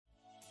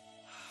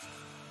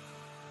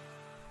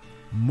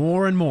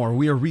More and more,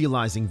 we are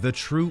realizing the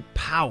true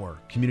power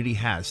community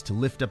has to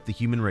lift up the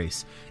human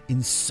race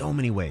in so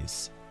many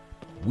ways.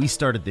 We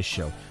started this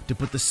show to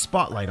put the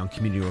spotlight on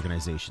community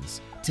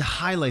organizations, to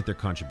highlight their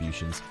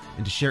contributions,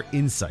 and to share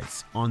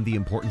insights on the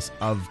importance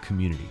of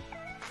community.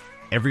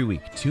 Every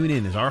week, tune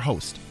in as our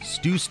host,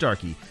 Stu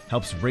Starkey,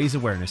 helps raise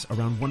awareness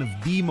around one of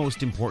the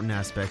most important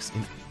aspects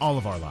in all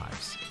of our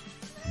lives.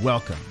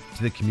 Welcome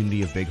to the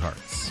community of Big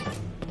Hearts.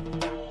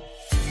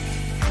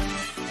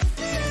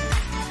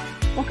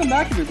 Welcome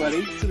back,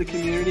 everybody, to the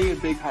community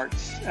of Big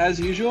Hearts. As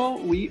usual,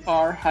 we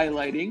are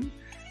highlighting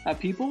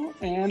people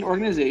and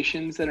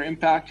organizations that are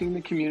impacting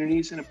the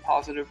communities in a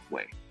positive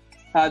way.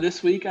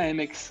 This week, I am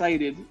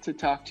excited to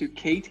talk to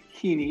Kate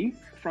Heaney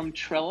from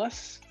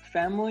Trellis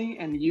Family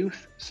and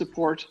Youth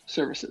Support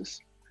Services.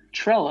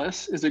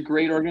 Trellis is a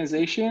great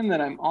organization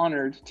that I'm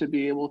honored to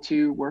be able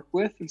to work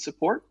with and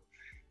support.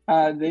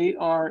 They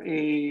are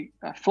a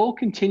full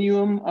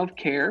continuum of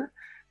care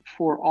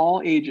for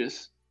all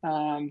ages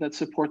that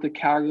support the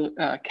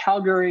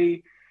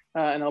Calgary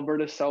and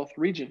Alberta South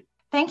region.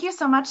 Thank you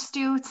so much,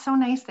 Stu. It's so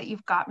nice that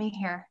you've got me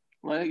here.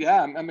 Well,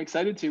 yeah, I'm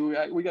excited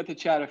to. We got to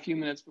chat a few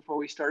minutes before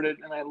we started,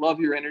 and I love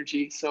your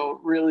energy.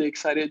 So really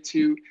excited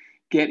to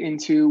get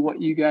into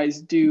what you guys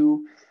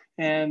do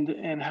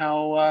and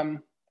how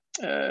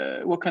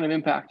what kind of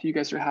impact you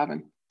guys are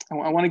having.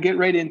 I want to get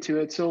right into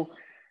it. So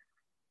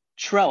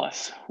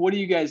Trellis, what do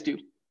you guys do?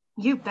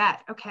 You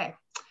bet. Okay.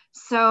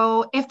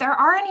 So if there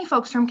are any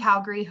folks from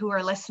Calgary who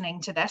are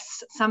listening to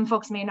this, some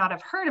folks may not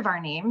have heard of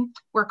our name.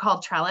 We're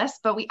called Trellis,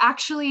 but we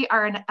actually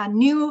are a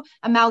new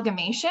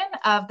amalgamation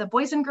of the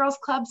Boys and Girls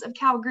Clubs of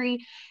Calgary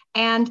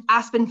and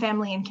Aspen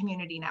Family and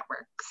Community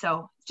Network.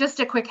 So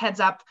just a quick heads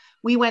up,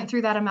 we went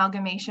through that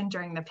amalgamation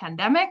during the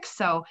pandemic,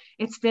 so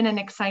it's been an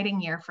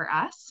exciting year for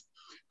us.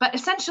 But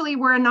essentially,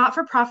 we're a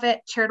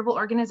not-for-profit charitable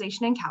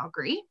organization in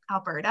Calgary,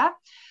 Alberta.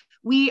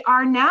 We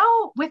are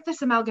now, with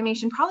this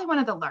amalgamation, probably one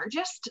of the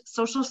largest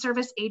social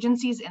service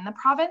agencies in the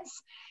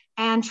province.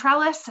 And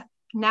Trellis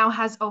now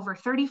has over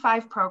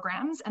 35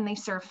 programs, and they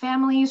serve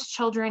families,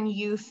 children,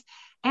 youth,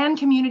 and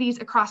communities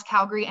across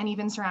Calgary and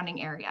even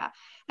surrounding area.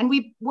 And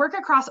we work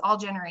across all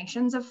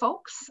generations of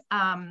folks.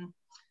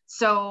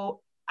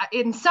 So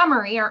in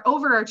summary, our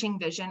overarching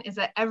vision is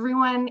that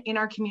everyone in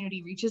our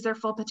community reaches their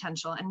full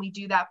potential. And we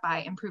do that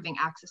by improving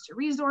access to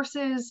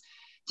resources,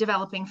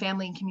 developing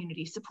family and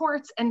community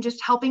supports, and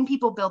just helping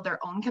people build their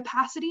own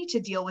capacity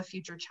to deal with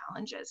future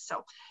challenges.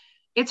 So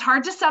it's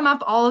hard to sum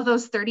up all of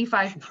those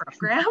 35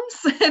 programs.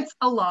 It's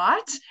a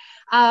lot.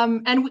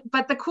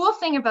 But the cool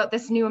thing about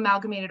this new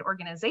amalgamated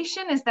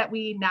organization is that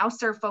we now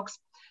serve folks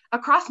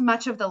across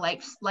much of the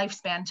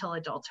lifespan till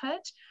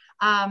adulthood.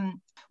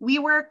 We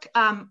work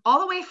all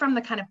the way from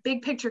the kind of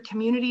big picture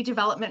community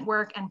development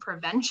work and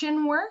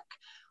prevention work,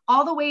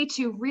 all the way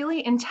to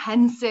really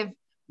intensive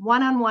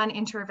one-on-one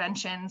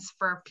interventions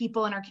for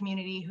people in our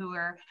community who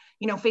are,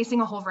 facing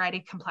a whole variety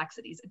of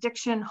complexities: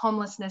 addiction,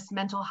 homelessness,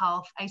 mental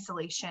health,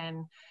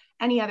 isolation,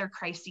 any other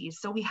crises.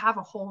 So we have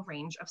a whole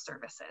range of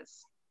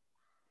services.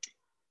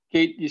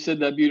 Kate, you said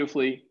that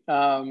beautifully.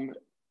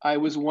 I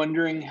was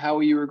wondering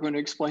how you were going to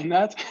explain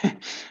that.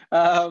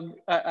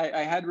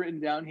 I had written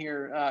down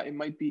here, it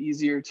might be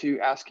easier to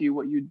ask you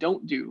what you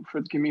don't do for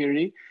the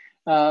community.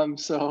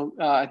 So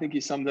I think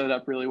you summed that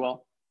up really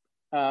well.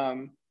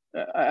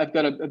 I've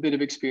got a bit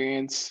of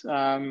experience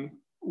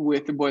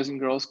with the Boys and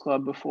Girls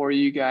Club before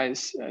you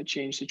guys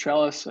changed to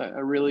Trellis.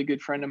 A really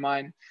good friend of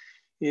mine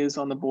is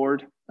on the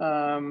board,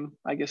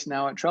 I guess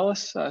now at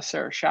Trellis,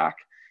 Sarah Shack,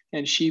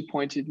 and she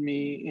pointed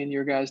me in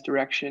your guys'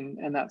 direction,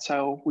 and that's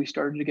how we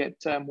started to get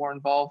more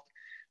involved.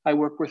 I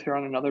work with her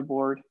on another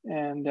board,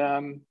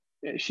 and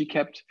she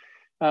kept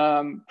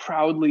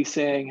proudly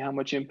saying how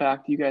much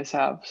impact you guys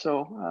have.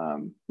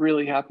 So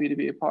really happy to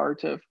be a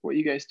part of what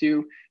you guys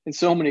do and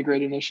so many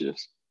great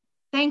initiatives.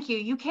 Thank you.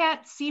 You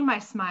can't see my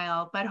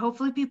smile, but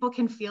hopefully people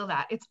can feel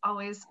that. It's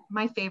always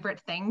my favorite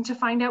thing to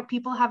find out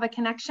people have a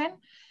connection.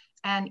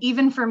 And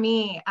even for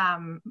me,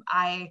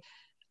 I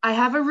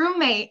have a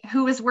roommate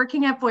who was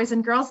working at Boys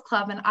and Girls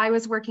Club and I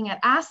was working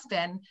at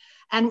Aspen,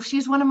 and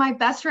she's one of my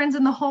best friends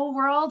in the whole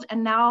world.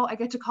 And now I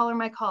get to call her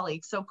my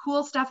colleague. So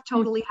cool stuff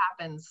totally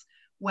happens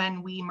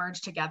when we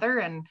merge together.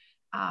 And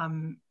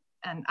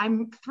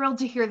I'm thrilled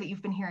to hear that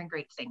you've been hearing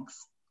great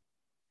things.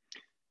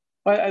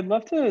 I'd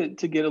love to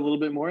get a little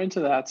bit more into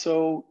that.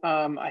 So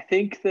I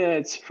think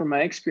that from my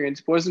experience,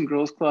 Boys and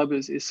Girls Club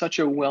is such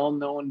a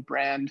well-known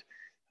brand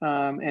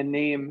and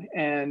name,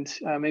 and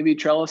maybe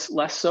Trellis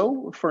less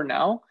so for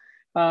now.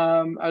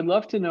 I'd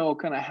love to know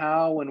kind of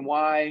how and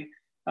why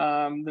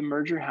the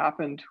merger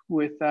happened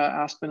with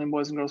Aspen and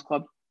Boys and Girls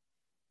Club.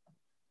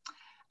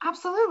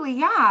 Absolutely,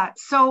 yeah.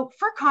 So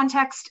for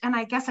context, and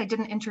I guess I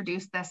didn't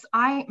introduce this,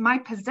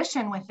 my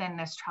position within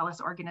this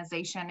Trellis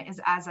organization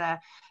is as a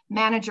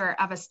manager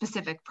of a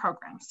specific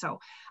program. So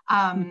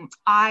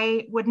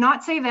I would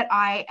not say that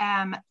I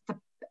am the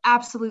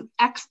absolute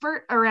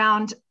expert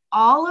around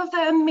all of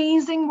the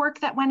amazing work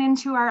that went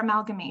into our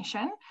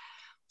amalgamation.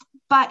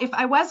 But if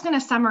I was going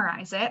to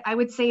summarize it, I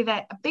would say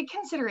that a big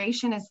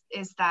consideration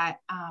is that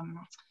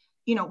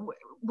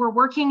we're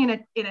working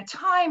in a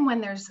time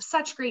when there's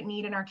such great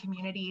need in our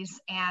communities,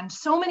 and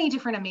so many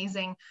different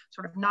amazing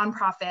sort of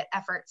nonprofit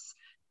efforts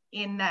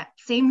in that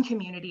same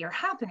community are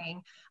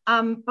happening.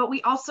 But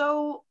we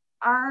also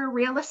are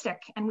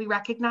realistic, and we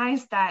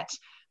recognize that,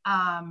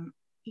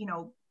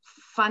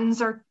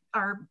 funds are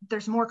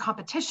there's more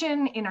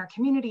competition in our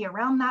community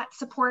around that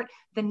support.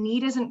 The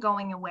need isn't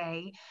going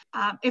away.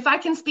 If I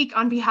can speak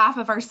on behalf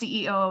of our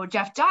CEO,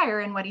 Jeff Dyer,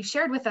 and what he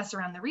shared with us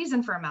around the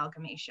reason for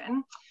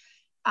amalgamation,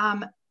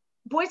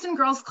 Boys and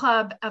Girls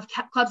Clubs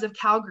of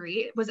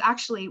Calgary was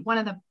actually one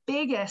of the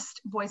biggest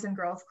boys and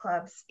girls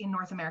clubs in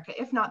North America,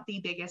 if not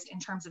the biggest in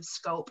terms of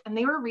scope. And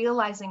they were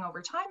realizing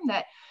over time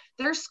that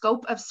their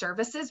scope of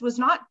services was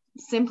not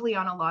simply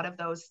on a lot of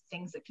those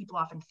things that people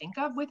often think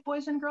of with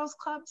boys and girls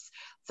clubs,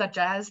 such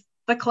as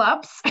the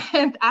clubs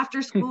and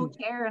after school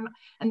care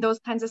and those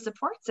kinds of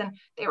supports. And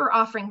they were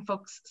offering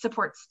folks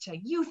supports to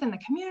youth in the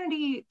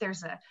community.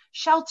 There's a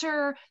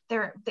shelter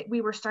there that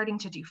we were starting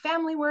to do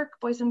family work,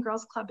 Boys and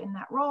Girls Club in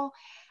that role.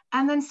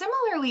 And then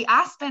similarly,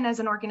 Aspen as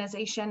an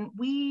organization,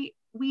 we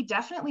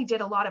definitely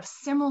did a lot of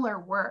similar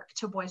work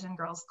to Boys and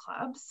Girls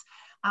Clubs.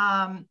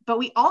 But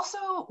we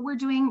also were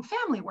doing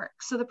family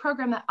work. So the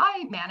program that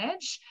I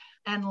manage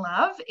and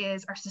love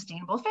is our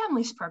Sustainable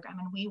Families program.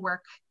 And we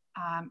work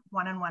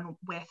one-on-one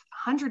with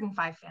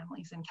 105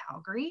 families in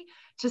Calgary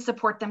to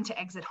support them to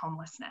exit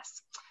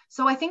homelessness.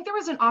 So I think there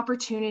was an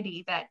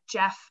opportunity that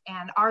Jeff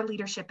and our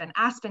leadership in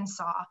Aspen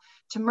saw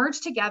to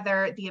merge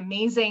together the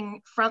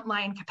amazing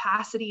frontline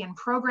capacity and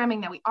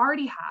programming that we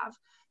already have.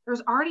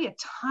 There's already a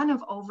ton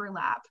of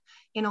overlap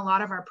in a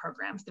lot of our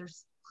programs.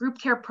 There's group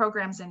care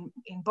programs in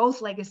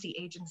both legacy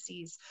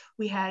agencies.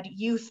 We had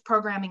youth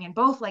programming in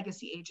both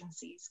legacy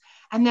agencies,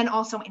 and then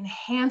also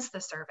enhance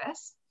the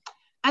service.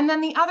 And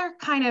then the other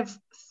kind of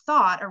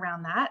thought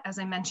around that, as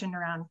I mentioned,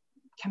 around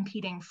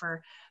competing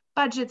for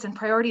budgets and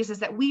priorities, is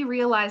that we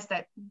realized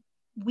that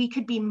we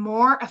could be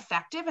more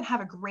effective and have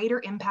a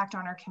greater impact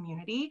on our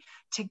community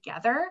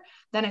together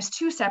than as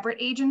two separate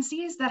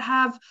agencies that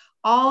have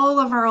all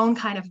of our own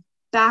kind of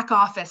back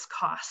office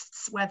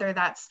costs, whether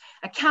that's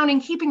accounting,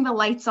 keeping the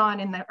lights on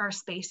in our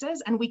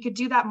spaces. And we could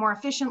do that more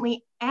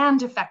efficiently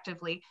and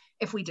effectively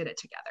if we did it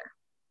together.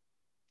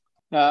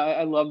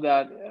 I love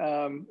that.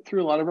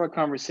 Through a lot of our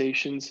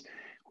conversations,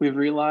 we've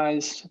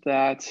realized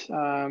that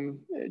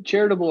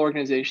charitable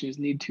organizations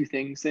need two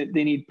things. They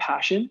need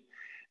passion,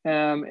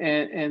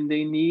 and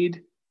they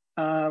need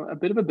a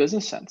bit of a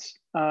business sense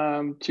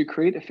to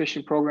create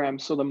efficient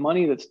programs so the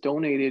money that's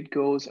donated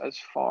goes as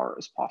far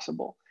as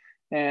possible.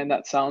 And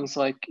that sounds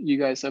like you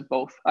guys have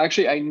both.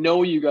 Actually, I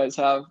know you guys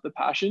have the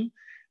passion.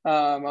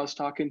 I was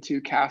talking to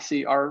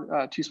Cassie,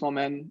 our Two Small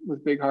Men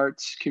with Big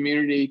Hearts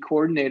community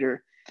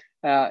coordinator,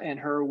 and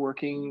her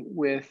working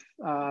with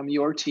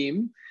your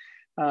team.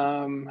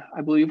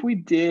 I believe we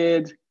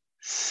did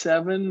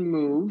 7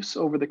 moves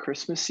over the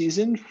Christmas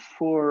season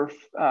for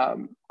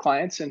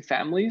clients and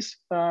families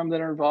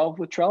that are involved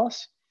with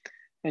Trellis.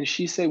 And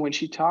she said when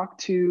she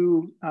talked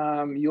to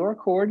your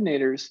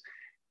coordinators,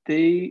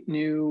 they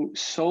knew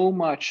so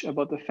much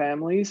about the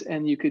families,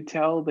 and you could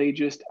tell they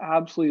just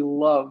absolutely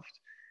loved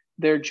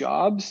their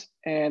jobs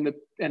and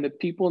the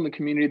people in the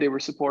community they were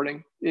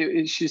supporting.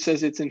 She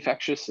says it's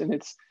infectious, and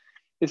it's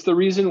the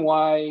reason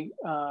why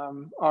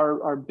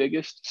our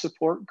biggest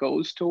support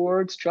goes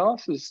towards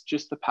Trellis is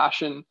just the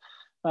passion,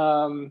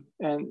 and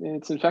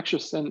it's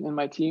infectious, and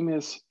my team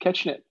is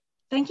catching it.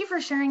 Thank you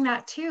for sharing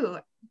that too.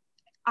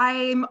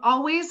 I'm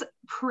always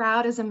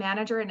proud as a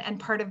manager and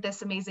part of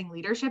this amazing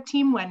leadership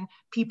team when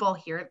people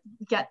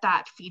get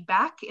that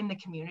feedback in the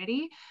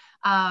community.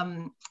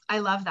 I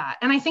love that.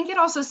 And I think it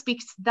also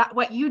speaks that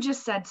what you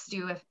just said,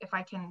 Stu, if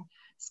I can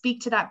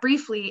speak to that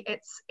briefly,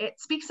 it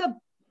speaks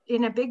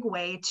in a big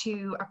way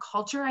to a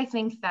culture, I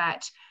think,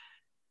 that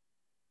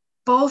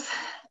both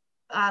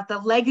the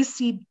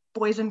legacy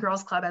Boys and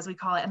Girls Club, as we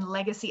call it, and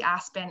legacy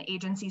Aspen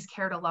agencies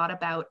cared a lot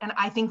about, and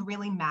I think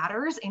really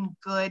matters in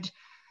good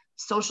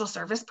social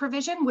service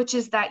provision, which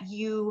is that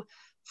you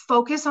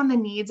focus on the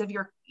needs of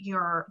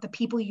the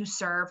people you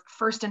serve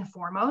first and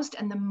foremost,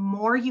 and the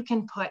more you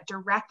can put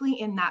directly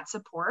in that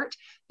support,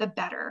 the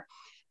better.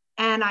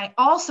 And I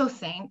also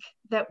think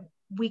that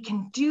we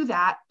can do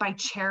that by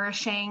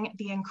cherishing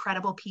the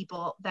incredible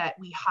people that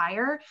we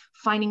hire,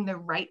 finding the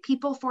right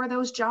people for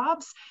those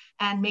jobs,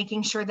 and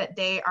making sure that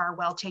they are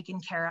well taken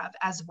care of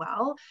as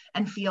well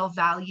and feel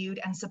valued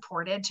and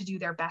supported to do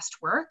their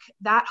best work.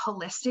 That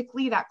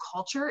holistically, that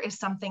culture is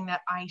something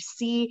that I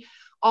see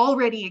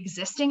already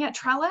existing at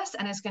Trellis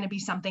and is going to be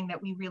something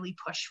that we really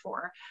push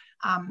for.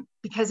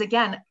 Because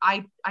again,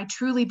 I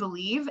truly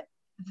believe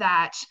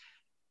that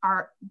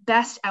our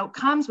best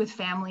outcomes with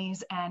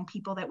families and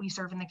people that we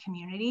serve in the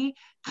community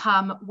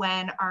come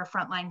when our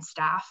frontline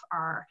staff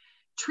are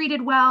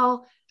treated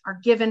well, are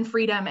given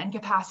freedom and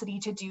capacity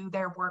to do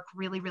their work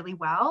really, really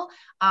well.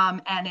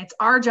 And it's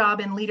our job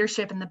in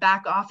leadership in the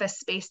back office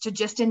space to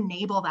just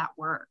enable that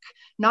work,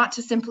 not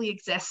to simply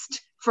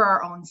exist for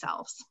our own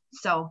selves.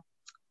 So,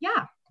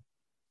 yeah.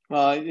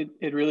 Well,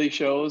 it really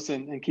shows,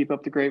 and keep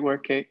up the great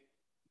work, Kate.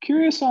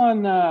 Curious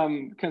on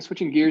kind of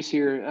switching gears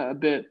here a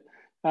bit,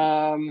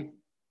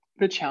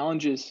 the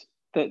challenges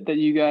that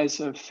you guys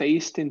have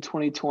faced in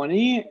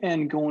 2020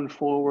 and going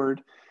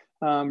forward,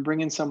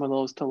 bringing some of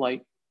those to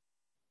light.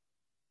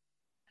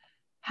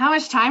 How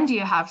much time do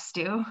you have,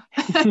 Stu?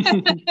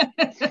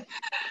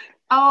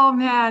 Oh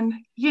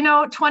man,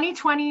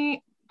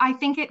 2020, I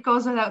think it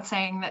goes without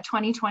saying that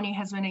 2020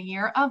 has been a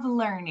year of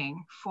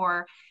learning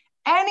for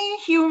any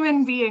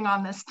human being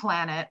on this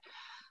planet.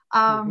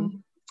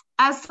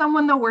 As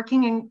someone though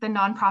working in the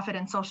nonprofit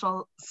and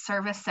social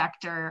service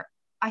sector,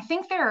 I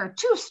think there are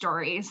two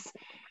stories.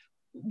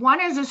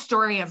 One is a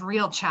story of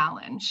real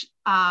challenge,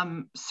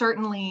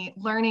 certainly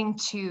learning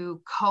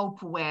to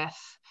cope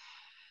with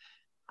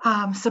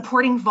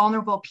supporting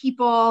vulnerable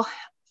people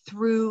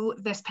through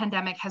this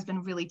pandemic has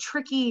been really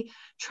tricky.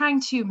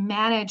 Trying to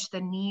manage the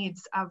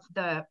needs of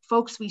the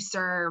folks we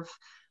serve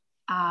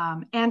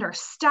and our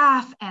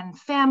staff and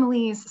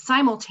families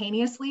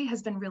simultaneously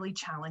has been really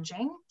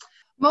challenging.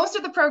 Most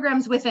of the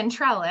programs within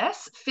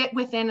Trellis fit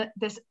within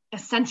this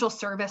essential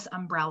service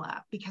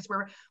umbrella because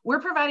we're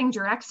providing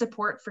direct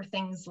support for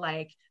things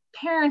like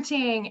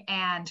parenting,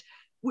 and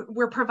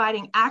we're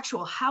providing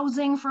actual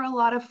housing for a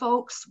lot of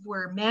folks.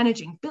 We're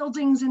managing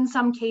buildings in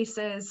some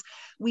cases.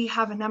 We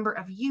have a number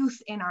of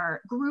youth in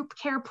our group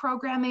care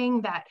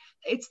programming that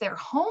it's their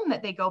home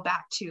that they go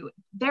back to.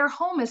 Their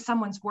home is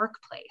someone's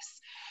workplace.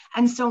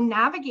 And so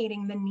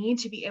navigating the need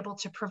to be able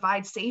to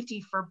provide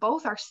safety for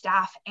both our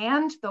staff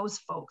and those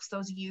folks,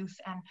 those youth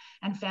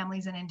and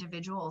families and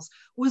individuals,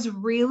 was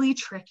really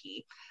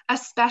tricky,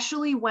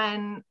 especially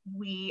when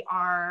we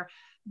are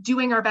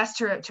doing our best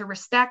to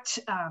respect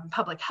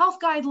public health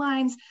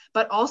guidelines,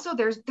 but also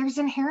there's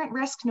inherent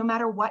risk no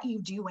matter what you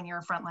do when you're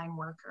a frontline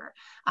worker.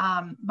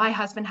 My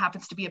husband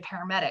happens to be a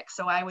paramedic,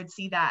 so I would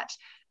see that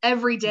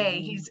every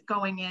day. He's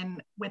going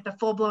in with the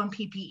full-blown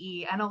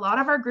PPE, and a lot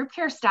of our group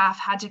care staff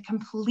had to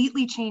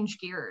completely change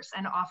gears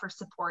and offer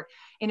support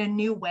in a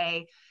new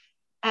way.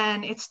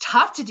 And it's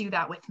tough to do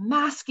that with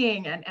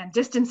masking and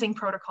distancing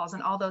protocols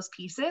and all those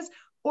pieces,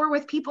 or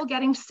with people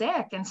getting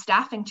sick and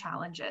staffing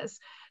challenges.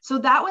 So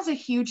that was a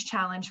huge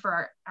challenge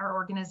for our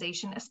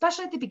organization,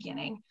 especially at the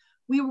beginning.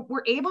 We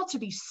were able to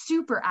be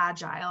super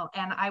agile.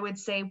 And I would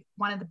say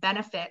one of the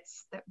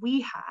benefits that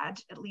we had,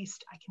 at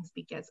least I can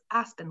speak as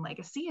Aspen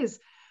Legacy, is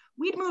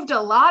we'd moved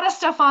a lot of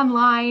stuff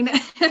online.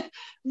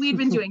 We'd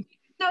been doing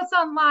notes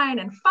online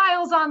and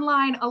files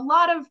online. A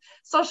lot of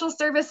social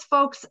service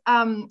folks,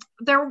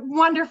 they're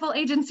wonderful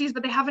agencies,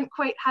 but they haven't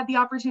quite had the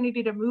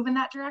opportunity to move in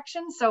that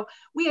direction. So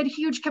we had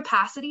huge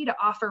capacity to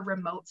offer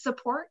remote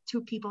support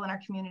to people in our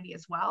community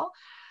as well.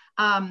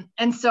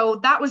 And so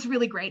that was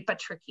really great, but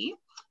tricky.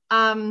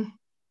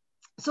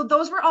 So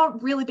those were all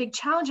really big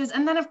challenges.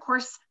 And then of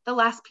course, the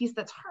last piece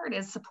that's hard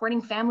is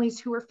supporting families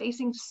who are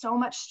facing so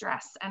much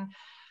stress and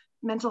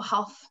mental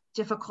health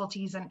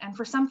difficulties. And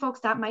for some folks,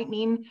 that might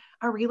mean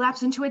a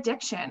relapse into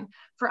addiction.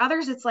 For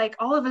others, it's like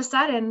all of a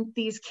sudden,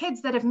 these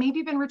kids that have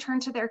maybe been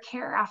returned to their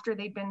care after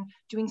they've been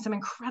doing some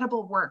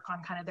incredible work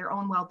on kind of their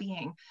own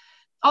well-being.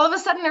 All of a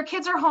sudden, their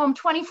kids are home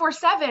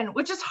 24/7,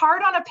 which is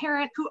hard on a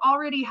parent who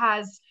already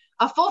has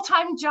a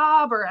full-time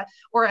job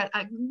or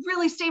a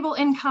really stable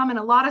income and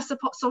a lot of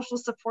social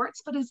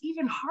supports, but is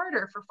even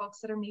harder for folks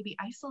that are maybe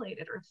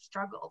isolated or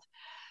struggled.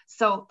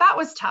 So that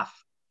was tough.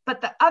 But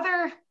the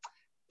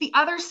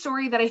other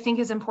story that I think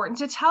is important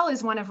to tell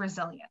is one of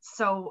resilience.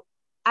 So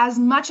as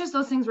much as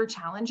those things were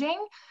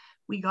challenging,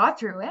 we got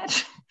through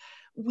it.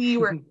 We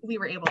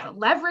were able to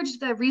leverage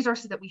the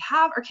resources that we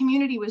have. Our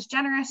community was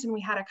generous, and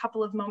we had a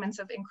couple of moments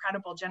of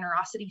incredible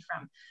generosity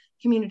from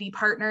community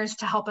partners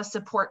to help us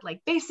support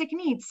like basic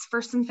needs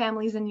for some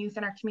families and youth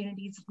in our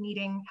communities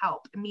needing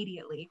help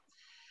immediately.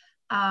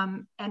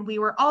 And we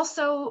were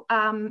also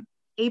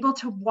able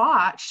to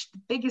watch,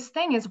 the biggest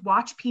thing is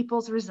watch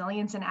people's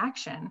resilience in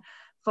action.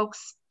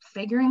 Folks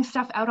figuring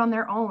stuff out on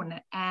their own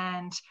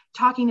and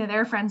talking to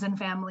their friends and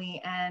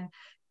family. And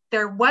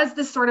there was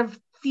this sort of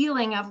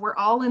feeling of we're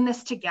all in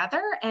this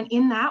together. And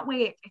in that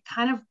way, it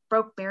kind of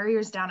broke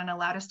barriers down and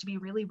allowed us to be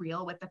really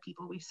real with the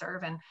people we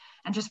serve and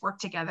just work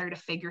together to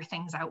figure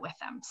things out with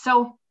them.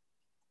 So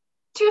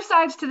two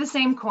sides to the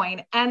same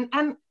coin. And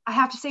I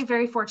have to say,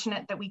 very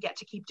fortunate that we get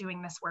to keep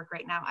doing this work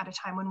right now at a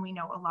time when we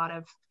know a lot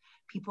of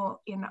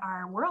people in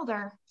our world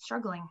are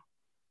struggling.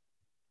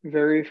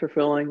 Very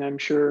fulfilling, I'm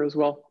sure, as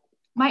well.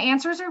 My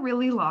answers are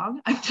really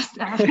long. I'm just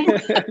asking.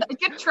 I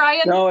could try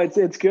and... No,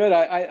 it's good.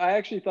 I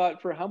actually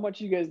thought for how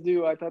much you guys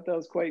do, I thought that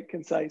was quite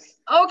concise.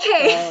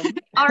 Okay.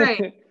 All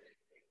right.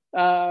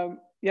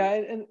 Yeah,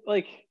 and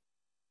like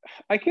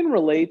I can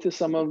relate to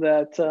some of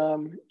that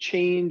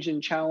change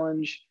and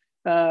challenge.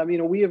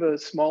 We have a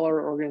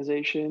smaller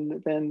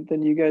organization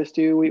than you guys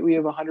do. We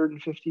have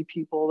 150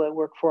 people that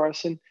work for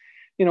us, and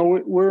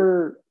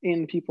we're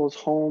in people's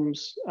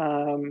homes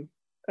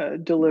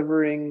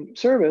delivering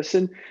service.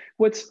 And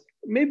what's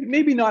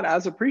maybe not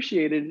as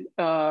appreciated,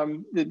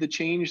 the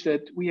change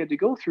that we had to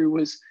go through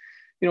was,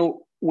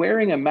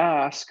 wearing a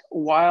mask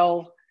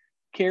while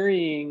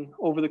carrying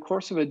over the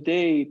course of a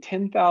day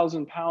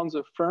 10,000 pounds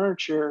of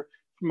furniture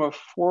from a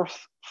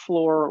fourth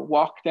floor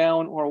walk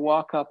down or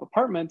walk up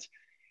apartment,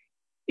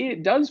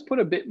 it does put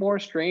a bit more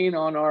strain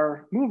on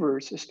our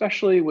movers,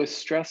 especially with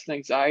stress and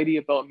anxiety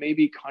about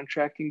maybe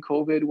contracting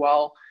COVID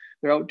while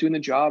they're out doing the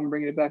job and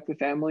bringing it back to the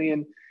family.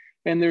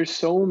 And there's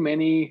so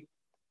many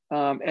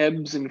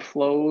ebbs and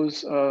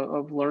flows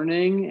of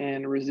learning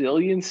and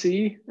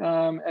resiliency,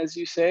 as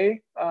you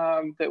say,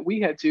 that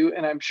we had to.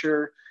 And I'm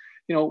sure,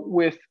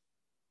 with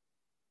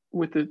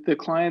the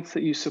clients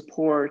that you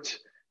support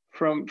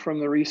from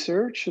the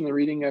research and the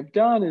reading I've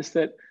done, is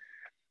that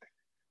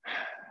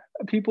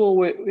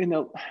people in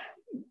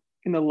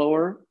the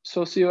lower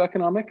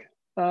socioeconomic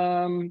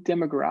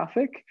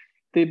demographic,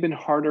 they've been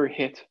harder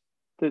hit.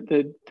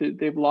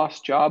 They've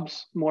lost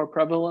jobs more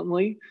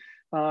prevalently.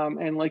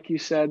 And like you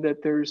said,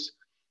 that there's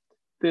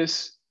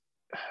this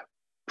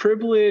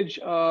privilege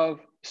of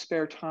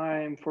spare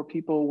time for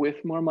people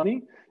with more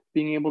money,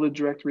 being able to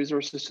direct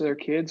resources to their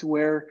kids,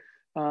 where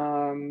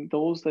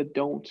those that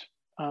don't,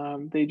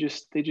 they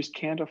just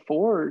can't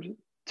afford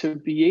to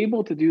be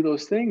able to do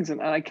those things.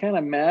 And I can't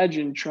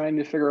imagine trying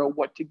to figure out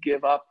what to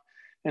give up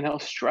and how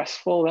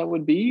stressful that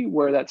would be,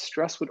 where that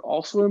stress would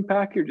also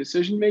impact your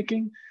decision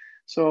making.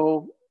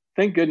 So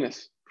thank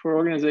goodness for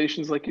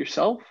organizations like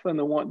yourself and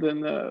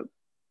the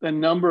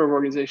number of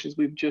organizations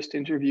we've just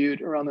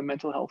interviewed around the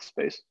mental health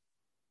space.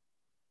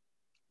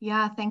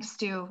 Yeah, thanks,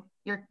 Stu.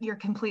 You're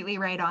completely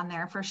right on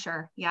there for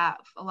sure. Yeah,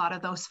 a lot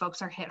of those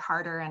folks are hit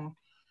harder and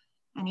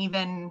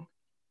even,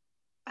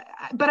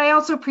 but I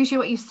also appreciate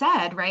what you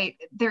said, right?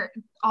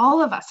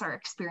 All of us are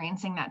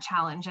experiencing that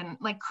challenge, and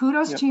like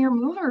kudos to your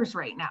movers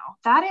right now.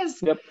 That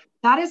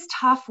is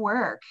tough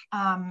work.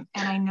 And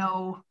I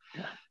know.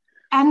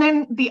 And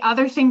then the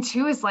other thing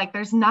too is like,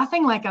 there's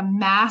nothing like a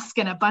mask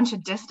and a bunch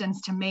of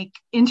distance to make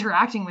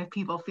interacting with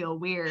people feel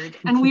weird.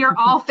 And we are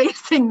all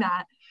facing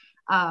that.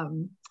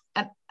 And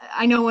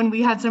I know when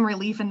we had some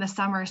relief in the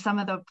summer, some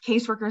of the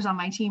caseworkers on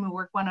my team who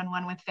work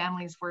one-on-one with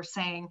families were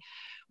saying,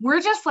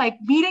 we're just like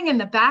meeting in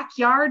the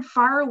backyard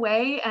far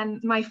away, and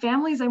my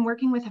families I'm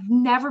working with have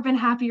never been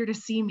happier to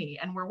see me.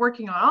 And we're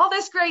working on all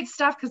this great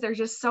stuff because they're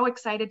just so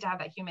excited to have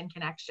that human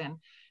connection.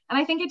 And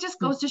I think it just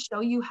goes to show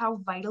you how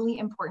vitally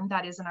important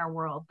that is in our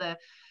world.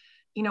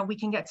 We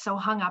can get so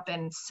hung up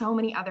in so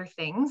many other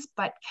things,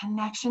 but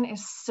connection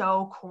is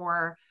so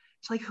core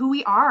to like who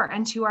we are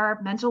and to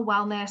our mental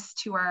wellness,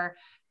 to our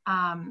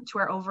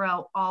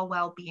overall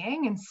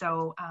well-being. And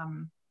so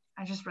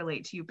I just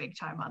relate to you big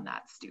time on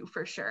that, Stu,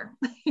 for sure.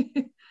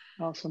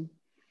 Awesome.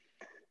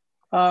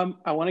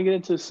 I want to get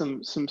into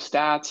some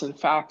stats and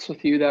facts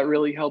with you that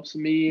really helps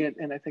me,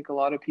 and I think a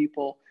lot of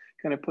people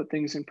kind of put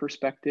things in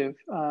perspective.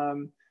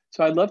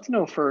 So I'd love to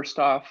know first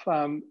off,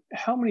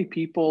 how many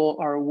people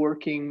are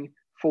working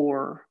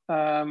for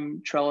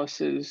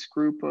Trellis's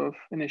group of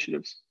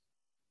initiatives?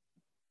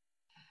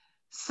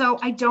 So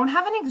I don't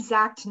have an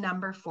exact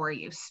number for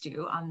you,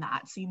 Stu, on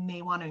that. So you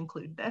may want to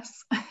include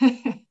this.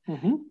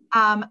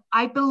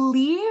 I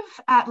believe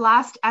at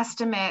last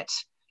estimate,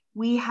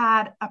 we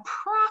had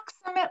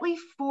approximately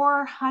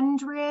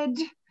 400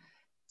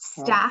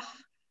 staff.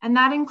 Wow. And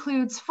that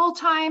includes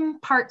full-time,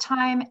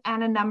 part-time,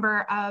 and a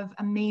number of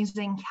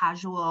amazing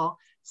casual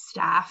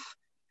staff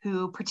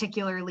who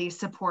particularly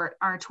support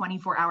our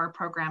 24-hour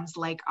programs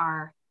like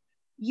our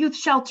youth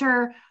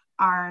shelter,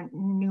 our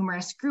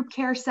numerous group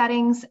care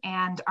settings,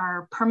 and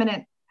our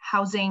permanent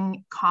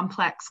housing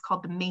complex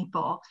called the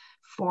Maple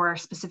for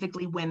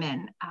specifically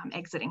women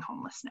exiting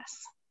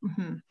homelessness.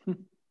 Mm-hmm.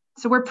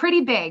 So we're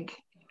pretty big.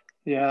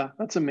 Yeah,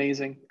 that's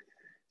amazing.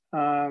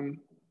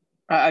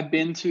 I've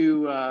been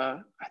to,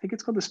 I think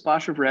it's called the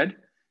Splash of Red,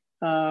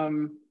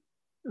 the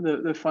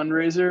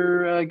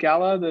fundraiser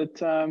gala that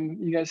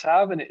you guys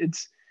have. And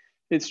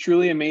it's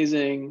truly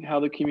amazing how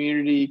the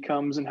community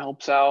comes and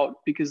helps out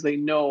because they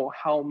know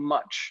how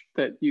much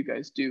that you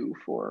guys do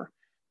for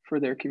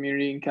their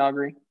community in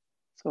Calgary.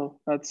 So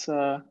that's,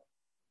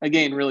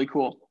 again, really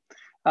cool.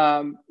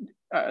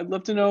 I'd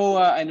love to know,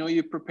 I know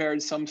you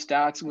prepared some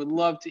stats and would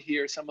love to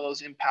hear some of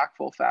those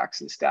impactful facts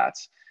and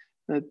stats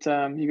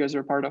that you guys are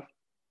a part of.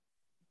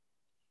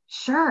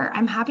 Sure,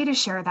 I'm happy to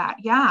share that.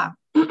 Yeah.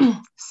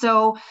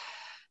 So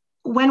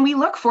when we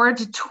look forward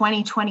to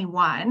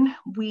 2021,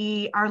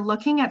 we are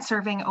looking at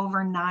serving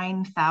over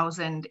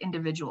 9,000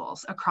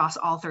 individuals across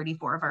all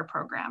 34 of our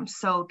programs.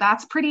 So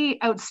that's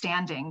pretty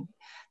outstanding.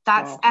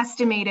 That's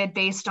estimated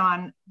based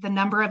on the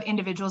number of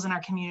individuals in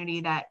our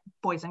community that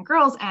Boys and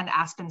Girls and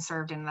Aspen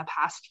served in the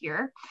past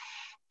year.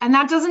 And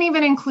that doesn't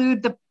even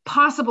include the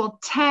possible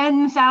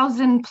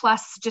 10,000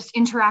 plus just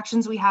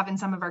interactions we have in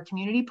some of our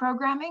community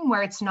programming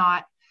where it's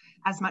not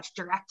as much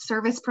direct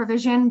service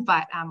provision,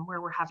 but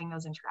where we're having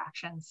those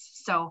interactions.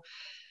 So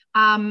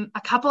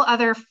a couple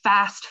other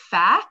fast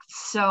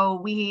facts.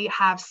 So we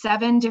have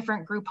 7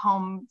 different group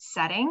home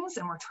settings,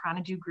 and we're trying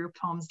to do group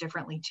homes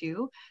differently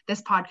too.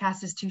 This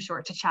podcast is too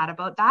short to chat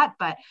about that,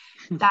 but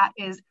that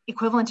is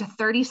equivalent to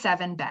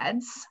 37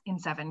 beds in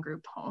 7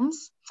 group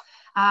homes.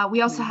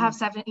 We also have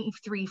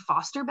 73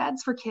 foster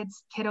beds for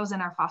kiddos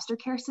in our foster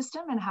care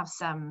system and have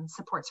some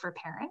supports for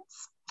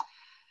parents.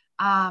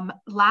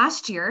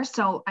 Last year,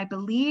 so I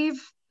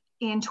believe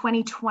in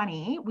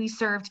 2020, we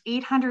served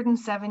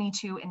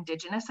 872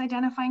 Indigenous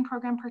identifying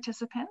program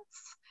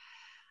participants.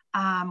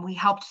 We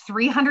helped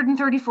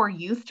 334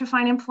 youth to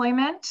find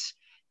employment.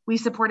 We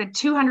supported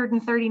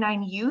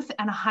 239 youth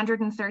and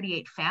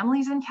 138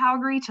 families in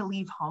Calgary to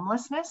leave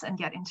homelessness and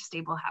get into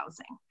stable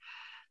housing.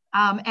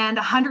 And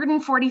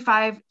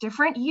 145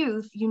 different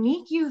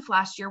unique youth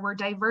last year were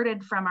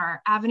diverted from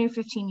our Avenue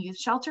 15 youth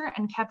shelter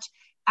and kept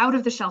out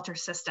of the shelter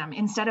system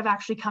instead of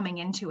actually coming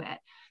into it.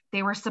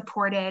 They were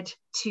supported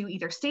to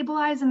either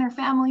stabilize in their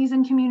families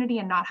and community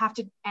and not have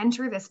to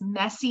enter this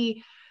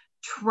messy,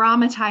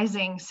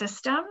 traumatizing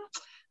system.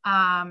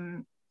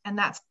 And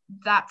that's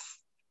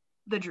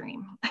the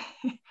dream.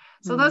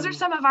 So those are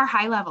some of our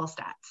high level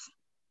stats.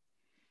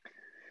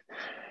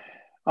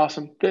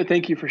 Awesome.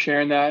 Thank you for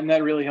sharing that. And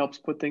that really helps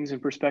put things in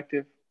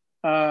perspective.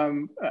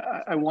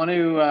 I want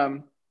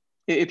to,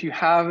 if you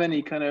have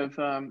any kind of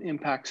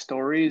impact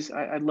stories,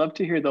 I'd love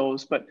to hear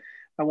those, but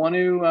I want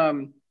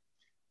to,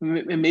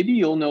 and maybe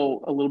you'll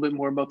know a little bit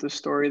more about this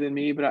story than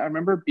me, but I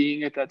remember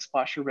being at that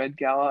Splash of Red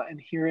Gala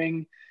and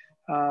hearing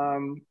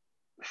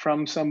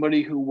from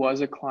somebody who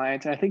was a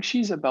client. I think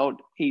she's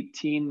about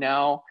 18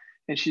 now,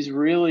 and she's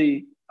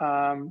really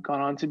gone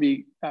on to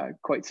be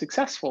quite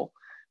successful.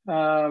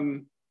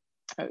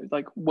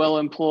 Like well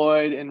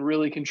employed and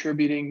really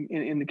contributing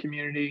in the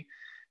community.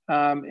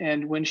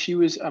 And when she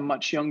was a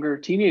much younger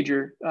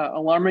teenager,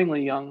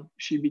 alarmingly young,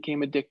 she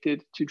became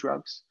addicted to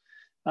drugs.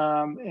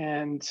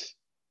 And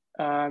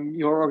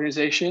your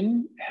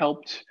organization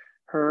helped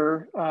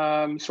her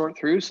sort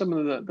through some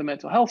of the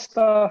mental health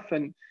stuff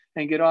and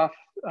get off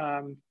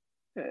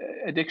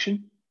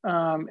addiction,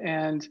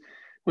 and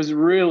was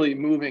really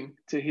moving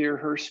to hear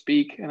her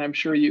speak. And I'm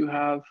sure you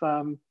have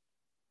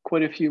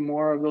quite a few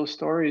more of those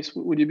stories.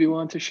 Would you be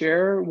willing to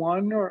share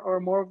one or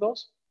more of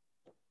those?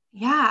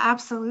 Yeah,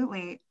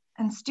 absolutely.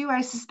 And Stu,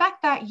 I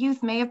suspect that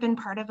youth may have been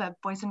part of a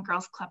Boys and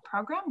Girls Club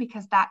program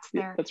because that's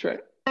that's right.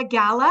 The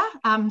gala.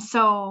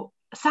 So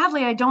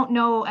sadly, I don't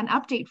know an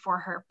update for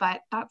her,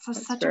 but that's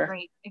such fair. A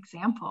great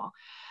example.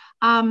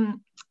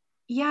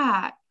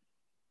 Yeah,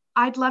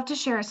 I'd love to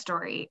share a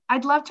story.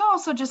 I'd love to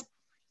also just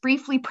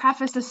briefly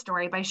preface a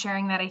story by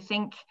sharing that I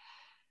think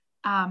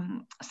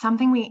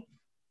something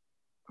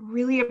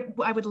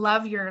I would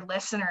love your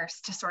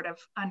listeners to sort of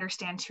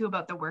understand too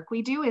about the work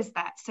we do is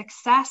that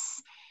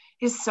success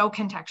is so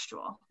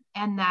contextual,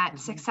 and that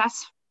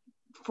success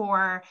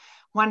for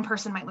one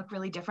person might look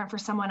really different for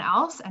someone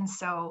else. And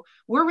so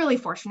we're really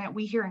fortunate.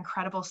 We hear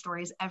incredible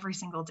stories every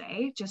single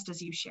day, just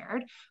as you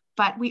shared,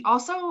 but we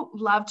also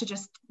love to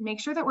just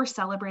make sure that we're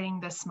celebrating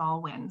the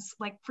small wins.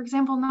 Like, for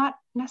example, not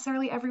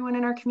necessarily everyone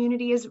in our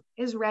community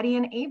is ready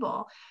and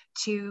able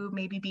to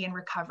maybe be in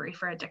recovery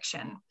for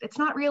addiction. It's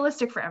not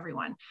realistic for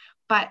everyone,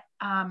 but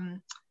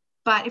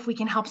if we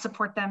can help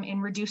support them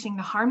in reducing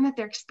the harm that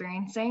they're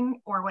experiencing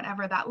or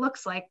whatever that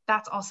looks like,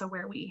 that's also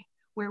where we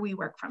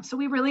work from. So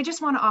we really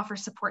just want to offer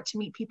support to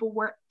meet people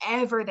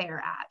wherever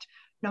they're at,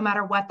 no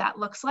matter what that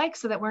looks like,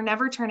 so that we're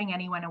never turning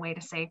anyone away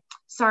to say,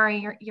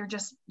 sorry,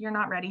 you're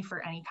not ready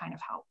for any kind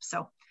of help.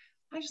 So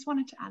I just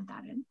wanted to add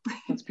that in.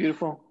 That's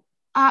beautiful.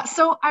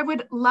 So I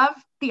would love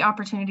the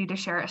opportunity to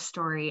share a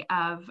story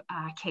of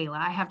Kayla.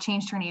 I have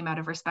changed her name out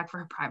of respect for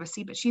her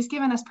privacy, but she's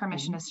given us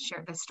permission to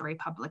share this story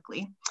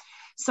publicly.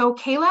 So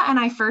Kayla and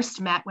I first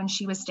met when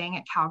she was staying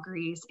at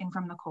Calgary's In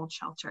From the Cold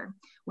shelter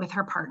with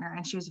her partner,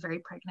 and she was very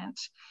pregnant.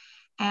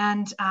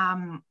 And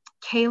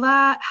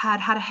Kayla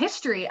had a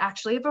history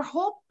actually of a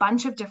whole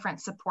bunch of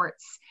different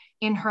supports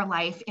in her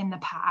life in the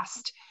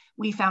past.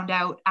 We found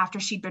out after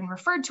she'd been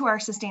referred to our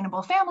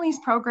Sustainable Families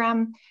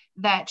program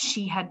that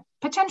she had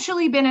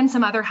potentially been in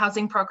some other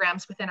housing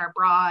programs within our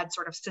broad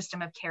sort of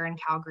system of care in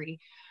Calgary.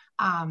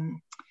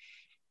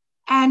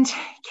 And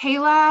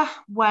Kayla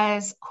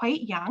was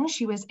quite young.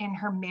 She was in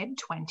her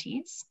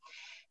mid-20s.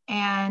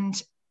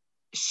 And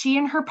she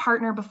and her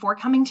partner, before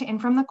coming to In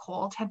From the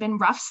Cold, had been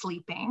rough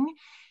sleeping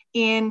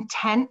in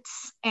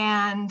tents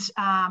and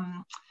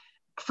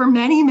for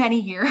many, many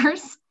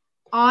years,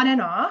 on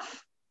and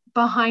off,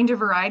 behind a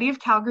variety of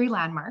Calgary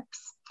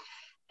landmarks.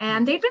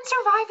 And they'd been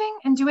surviving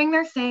and doing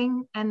their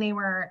thing. And they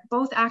were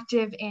both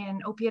active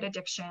in opiate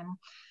addiction.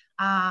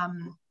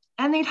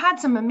 And they'd had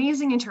some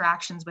amazing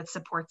interactions with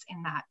supports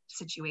in that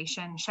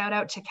situation. Shout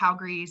out to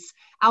Calgary's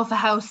Alpha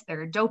House,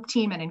 their dope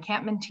team and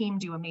encampment team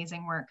do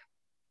amazing work.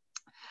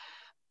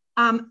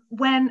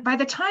 By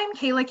the time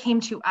Kayla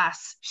came to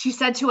us, she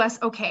said to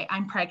us, okay,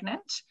 I'm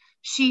pregnant.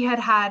 She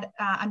had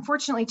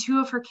unfortunately, 2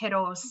 of her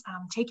kiddos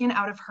taken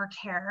out of her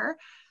care,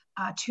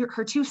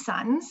 her 2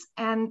 sons,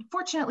 and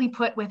fortunately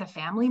put with a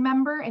family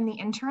member in the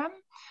interim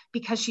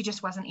because she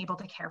just wasn't able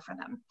to care for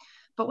them.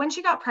 But when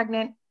she got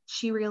pregnant,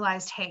 she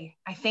realized, hey,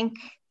 I think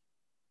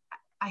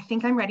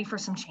I'm ready for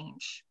some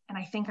change. And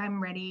I think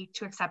I'm ready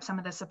to accept some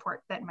of the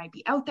support that might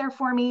be out there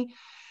for me.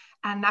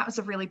 And that was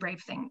a really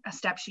brave thing, a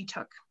step she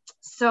took.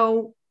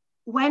 So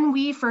when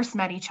we first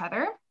met each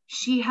other,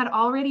 she had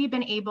already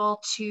been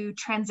able to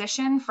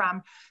transition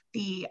from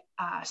the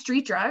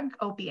street drug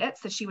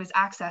opiates that she was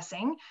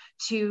accessing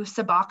to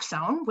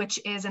Suboxone, which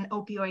is an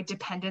opioid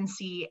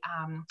dependency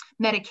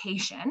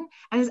medication,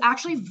 and is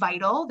actually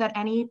vital that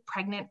any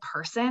pregnant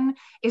person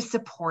is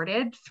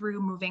supported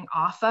through moving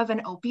off of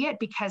an opiate,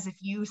 because if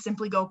you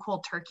simply go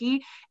cold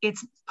turkey,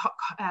 it's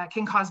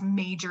can cause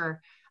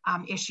major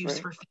issues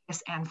for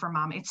fetus and for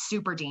mom. It's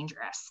super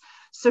dangerous.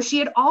 So she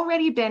had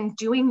already been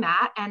doing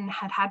that and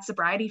had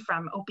sobriety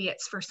from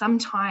opiates for some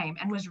time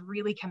and was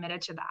really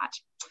committed to that.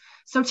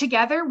 So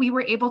together we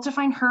were able to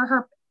find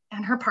her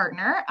and her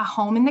partner a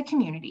home in the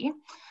community.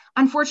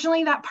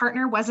 Unfortunately, that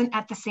partner wasn't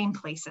at the same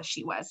place as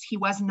she was. He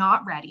was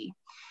not ready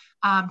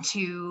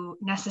to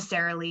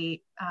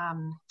necessarily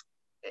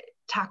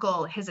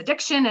tackle his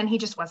addiction, and he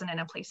just wasn't in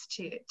a place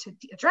to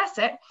address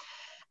it.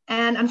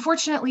 And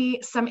unfortunately,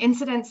 some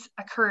incidents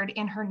occurred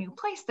in her new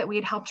place that we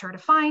had helped her to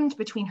find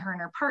between her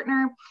and her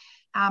partner,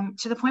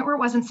 to the point where it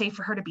wasn't safe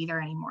for her to be there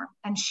anymore.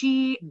 And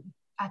she,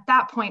 at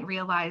that point,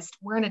 realized,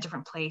 we're in a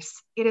different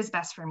place. It is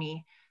best for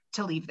me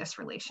to leave this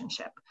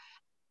relationship.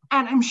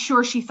 And I'm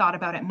sure she thought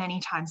about it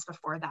many times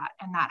before that.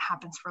 And that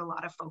happens for a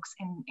lot of folks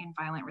in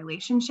violent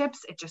relationships.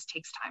 It just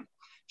takes time.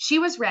 She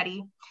was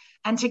ready.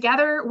 And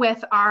together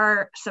with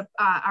our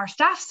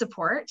staff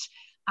support,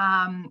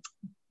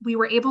 we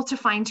were able to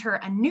find her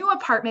a new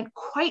apartment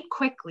quite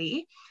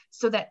quickly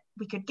so that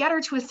we could get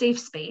her to a safe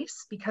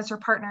space, because her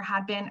partner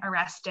had been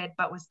arrested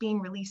but was being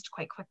released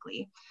quite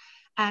quickly.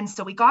 And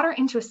so we got her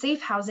into a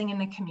safe housing in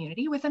the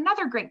community with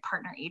another great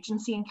partner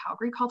agency in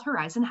Calgary called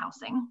Horizon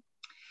Housing.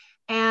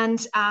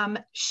 And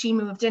she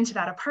moved into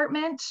that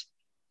apartment,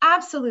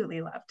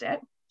 absolutely loved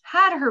it,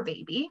 had her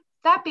baby.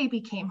 That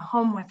baby came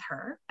home with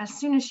her as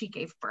soon as she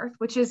gave birth,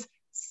 which is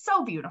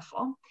so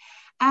beautiful.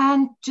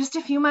 And just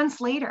a few months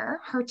later,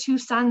 her 2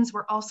 sons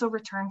were also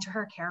returned to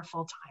her care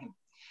full time.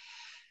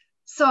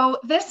 So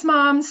this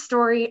mom's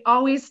story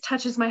always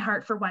touches my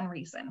heart for one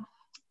reason.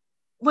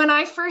 When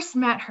I first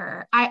met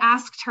her, I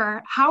asked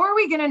her, how are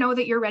we going to know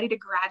that you're ready to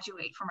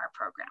graduate from our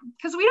program?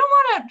 Because we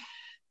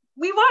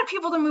want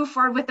people to move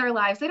forward with their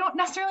lives. They don't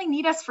necessarily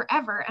need us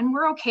forever, and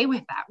we're okay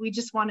with that. We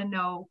just want to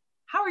know,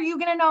 how are you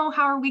going to know?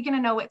 How are we going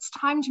to know it's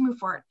time to move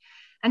forward?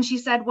 And she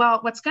said, well,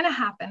 what's going to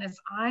happen is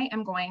I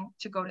am going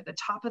to go to the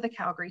top of the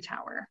Calgary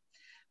Tower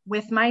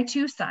with my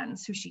 2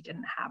 sons, who she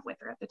didn't have with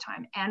her at the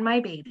time, and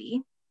my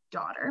baby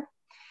daughter.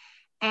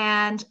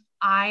 And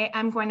I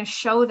am going to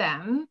show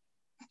them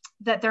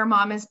that their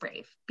mom is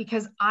brave,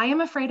 because I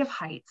am afraid of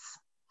heights.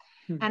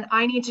 And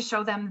I need to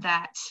show them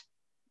that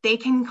they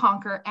can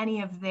conquer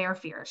any of their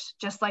fears,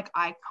 just like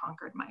I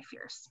conquered my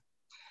fears.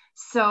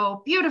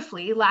 So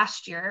beautifully,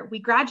 last year, we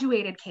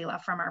graduated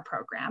Kayla from our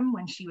program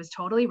when she was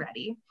totally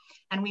ready.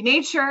 And we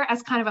made sure,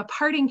 as kind of a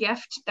parting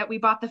gift, that we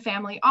bought the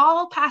family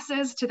all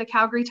passes to the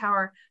Calgary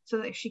Tower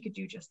so that she could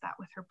do just that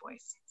with her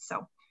boys.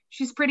 So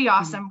she's pretty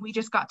awesome. We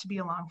just got to be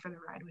along for the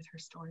ride with her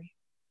story.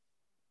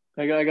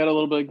 I got a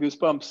little bit of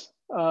goosebumps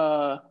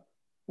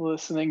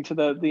listening to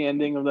the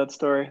ending of that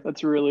story.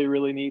 That's really,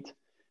 really neat.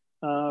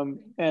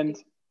 And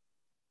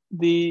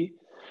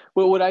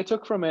what I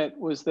took from it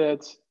was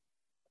that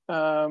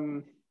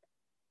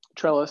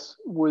Trellis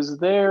was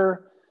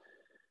there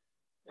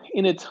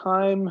in a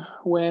time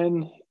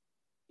when,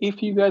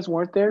 if you guys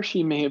weren't there,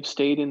 she may have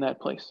stayed in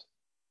that place.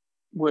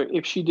 Where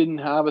if she didn't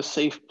have a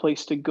safe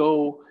place to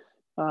go,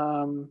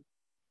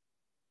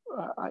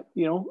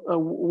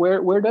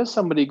 where does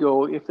somebody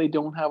go if they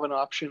don't have an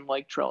option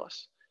like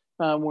Trellis?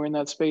 We're in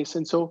that space.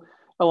 And so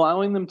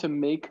allowing them to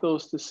make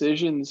those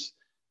decisions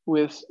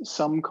with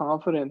some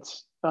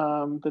confidence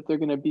that they're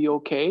going to be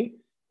okay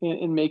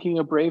in making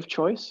a brave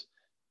choice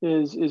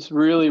is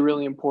really,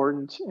 really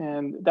important.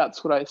 And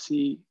that's what I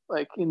see,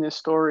 like in this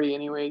story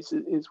anyways,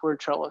 is where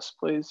Trellis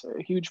plays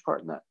a huge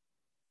part in that.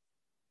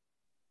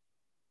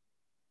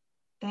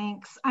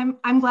 Thanks.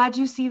 I'm glad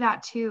you see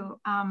that too.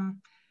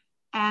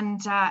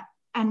 And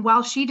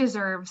while she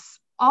deserves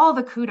all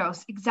the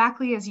kudos,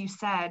 exactly as you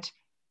said,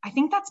 I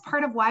think that's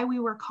part of why we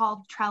were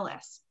called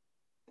Trellis.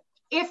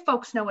 If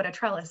folks know what a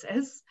trellis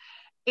is,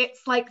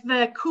 it's like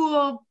the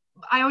cool,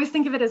 I always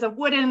think of it as a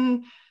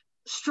wooden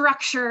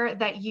structure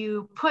that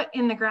you put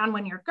in the ground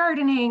when you're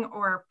gardening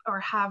or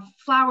have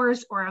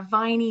flowers or a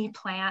viney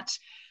plant.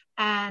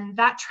 And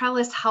that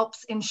trellis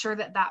helps ensure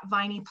that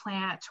viney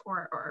plant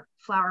or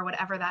flower,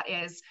 whatever that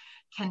is,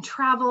 can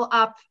travel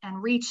up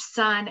and reach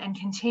sun and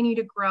continue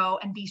to grow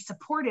and be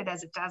supported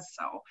as it does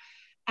so.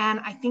 And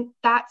I think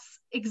that's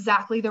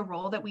exactly the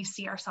role that we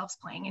see ourselves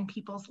playing in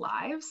people's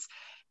lives,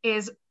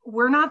 is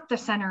we're not the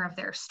center of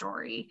their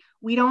story.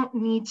 We don't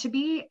need to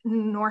be,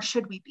 nor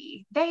should we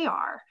be. They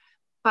are.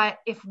 But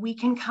if we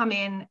can come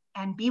in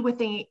and be what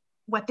they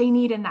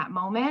need in that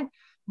moment,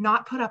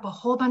 not put up a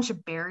whole bunch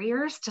of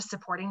barriers to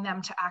supporting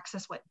them to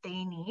access what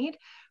they need,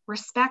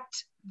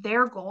 respect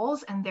their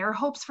goals and their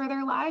hopes for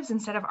their lives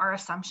instead of our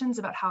assumptions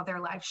about how their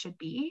lives should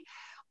be,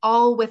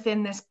 all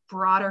within this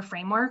broader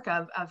framework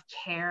of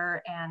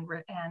care and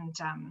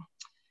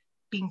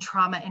being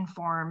trauma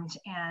informed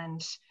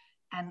and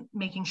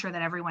making sure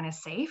that everyone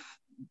is safe.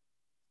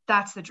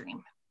 That's the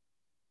dream.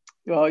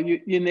 Well,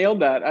 you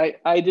nailed that.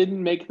 I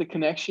didn't make the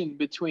connection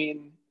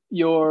between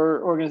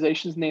your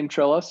organization's name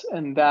Trellis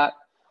and that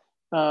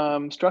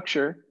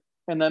structure.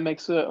 And that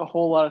makes a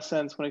whole lot of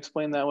sense when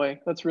explained that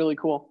way. That's really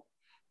cool.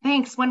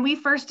 Thanks. When we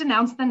first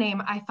announced the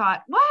name, I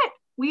thought, what?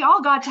 We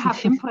all got to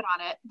have input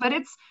on it, but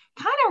it's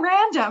kind of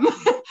random.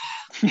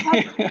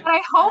 but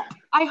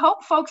I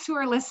hope folks who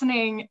are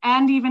listening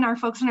and even our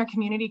folks in our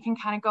community can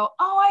kind of go,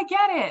 oh, I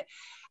get it.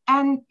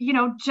 And, you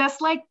know,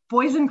 just like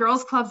Boys and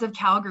Girls Clubs of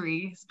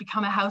Calgary has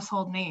become a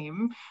household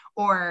name,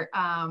 or,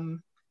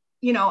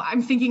 you know,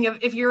 I'm thinking of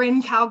if you're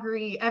in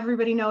Calgary,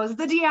 everybody knows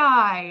the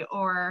DI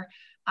or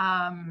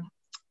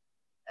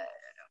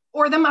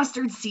the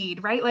mustard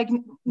seed, right? Like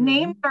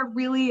names are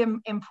really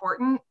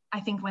important, I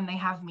think, when they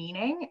have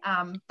meaning,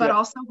 but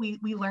also we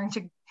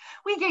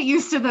get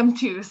used to them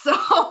too.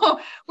 So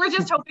we're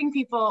just hoping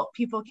people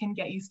can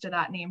get used to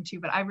that name too,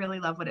 but I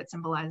really love what it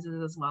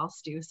symbolizes as well,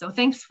 Stu. So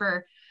thanks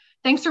for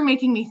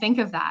making me think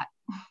of that.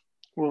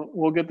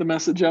 We'll get the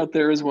message out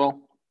there as well.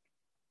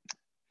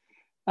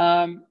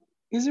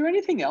 Is there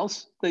anything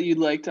else that you'd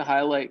like to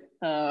highlight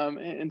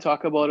and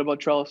talk about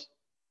Trellis?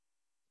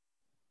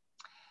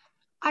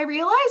 I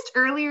realized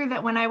earlier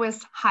that when I was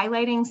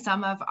highlighting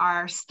some of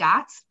our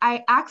stats,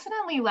 I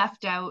accidentally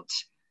left out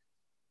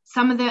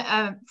some of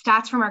the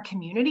stats from our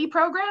community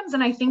programs,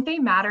 and I think they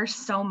matter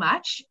so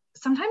much.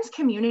 Sometimes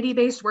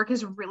community-based work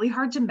is really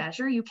hard to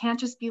measure. You can't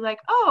just be like,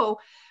 oh,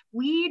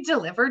 we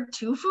delivered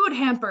 2 food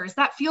hampers.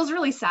 That feels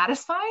really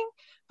satisfying,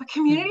 but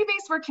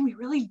community-based work can be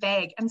really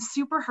vague and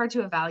super hard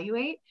to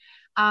evaluate.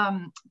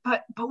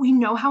 But we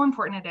know how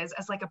important it is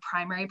as like a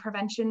primary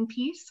prevention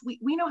piece.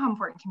 We know how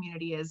important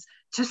community is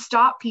to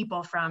stop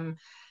people from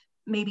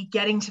maybe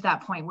getting to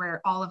that point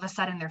where all of a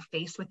sudden they're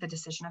faced with the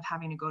decision of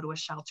having to go to a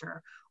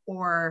shelter,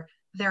 or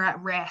they're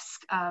at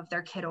risk of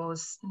their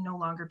kiddos no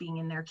longer being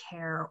in their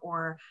care,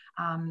 or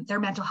their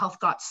mental health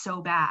got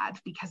so bad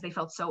because they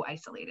felt so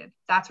isolated.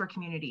 That's where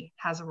community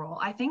has a role,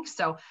 I think.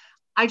 So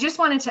I just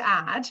wanted to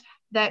add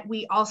that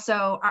we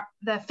also are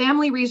the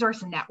Family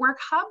Resource Network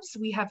hubs.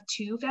 We have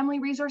 2 Family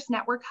Resource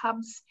Network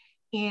hubs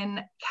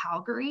in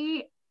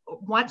Calgary,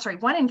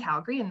 one in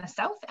Calgary in the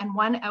south and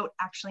one out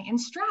actually in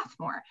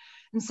Strathmore.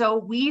 And so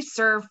we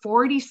serve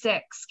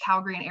 46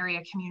 Calgary and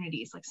area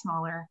communities, like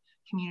smaller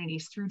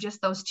communities, through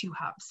just those 2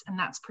 hubs. And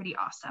that's pretty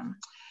awesome.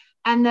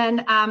 And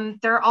then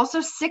there are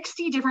also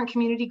 60 different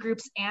community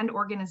groups and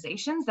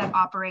organizations that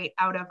operate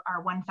out of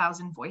our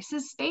 1000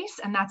 Voices space.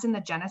 And that's in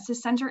the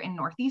Genesis Center in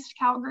Northeast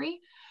Calgary.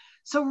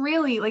 So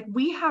really, like,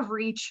 we have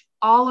reach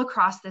all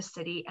across the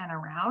city and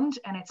around,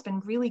 and it's been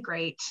really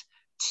great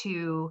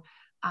to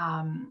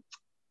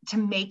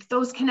make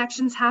those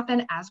connections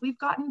happen as we've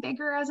gotten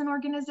bigger as an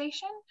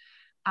organization.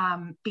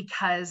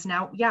 Because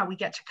now, we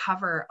get to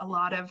cover a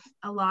lot of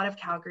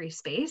Calgary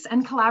space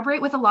and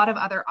collaborate with a lot of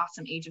other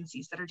awesome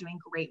agencies that are doing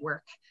great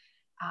work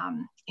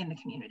in the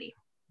community.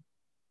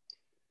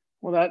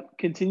 Well, that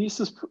continues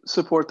to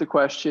support the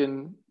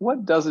question,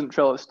 what doesn't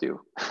Trellis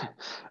do?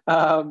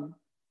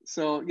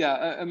 So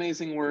yeah,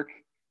 amazing work.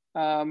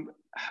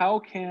 How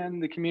can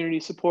the community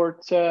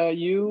support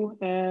you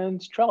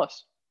and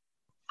Trellis?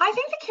 I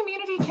think the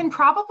community can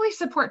probably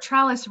support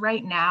Trellis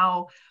right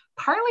now,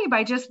 partly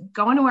by just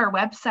going to our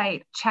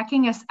website,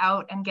 checking us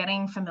out, and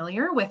getting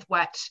familiar with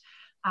what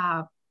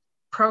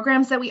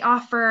programs that we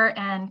offer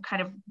and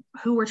kind of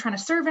who we're trying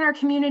to serve in our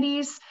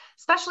communities,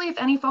 especially if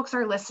any folks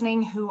are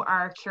listening who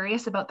are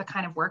curious about the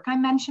kind of work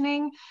I'm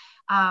mentioning.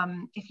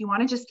 If you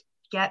want to just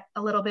get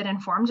a little bit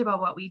informed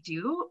about what we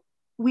do,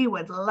 we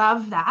would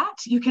love that.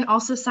 You can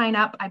also sign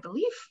up, I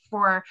believe,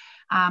 for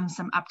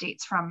some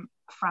updates from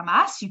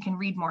us. You can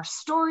read more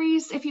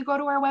stories if you go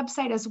to our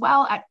website as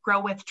well at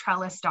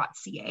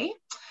growwithtrellis.ca.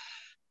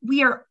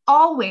 We are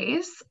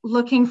always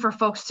looking for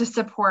folks to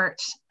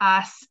support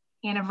us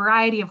in a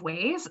variety of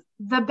ways.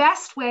 The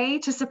best way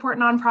to support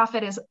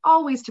nonprofit is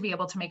always to be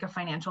able to make a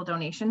financial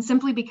donation,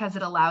 simply because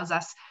it allows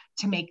us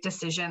to make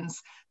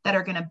decisions that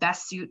are going to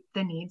best suit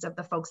the needs of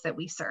the folks that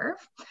we serve.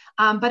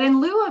 But in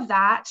lieu of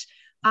that,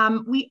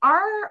 we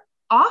are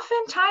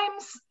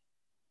oftentimes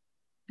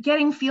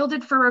getting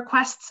fielded for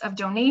requests of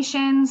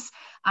donations,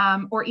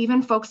 or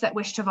even folks that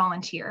wish to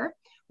volunteer.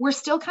 We're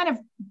still kind of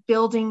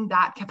building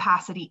that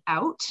capacity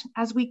out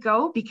as we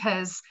go,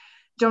 because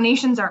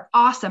donations are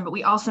awesome, but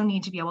we also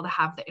need to be able to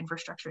have the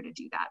infrastructure to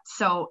do that.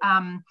 So,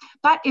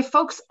 but if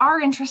folks are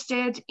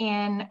interested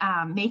in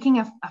making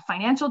a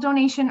financial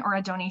donation or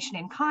a donation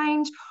in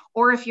kind,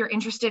 or if you're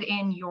interested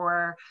in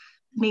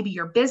maybe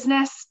your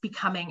business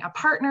becoming a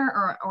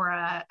partner or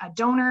a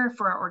donor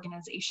for our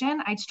organization,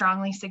 I'd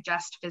strongly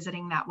suggest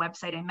visiting that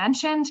website I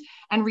mentioned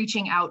and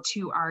reaching out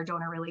to our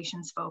donor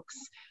relations folks,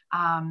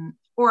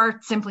 or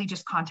simply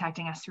just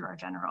contacting us through our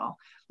general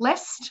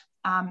list.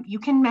 You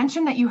can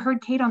mention that you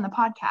heard Kate on the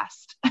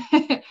podcast.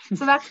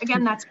 So that's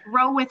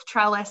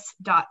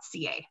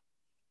growwithtrellis.ca.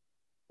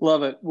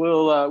 Love it.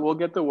 We'll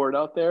get the word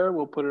out there.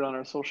 We'll put it on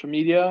our social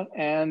media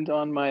and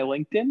on my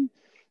LinkedIn.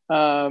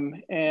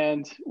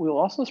 And we'll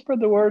also spread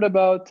the word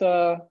about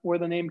where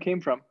the name came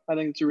from. I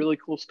think it's a really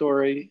cool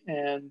story.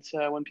 And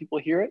when people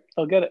hear it,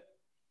 they'll get it.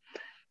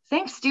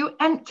 Thanks, Stu.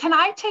 And can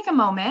I take a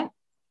moment?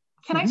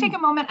 Can I take a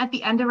moment at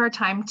the end of our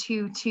time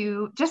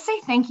to just say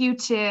thank you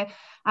to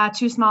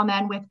Two Small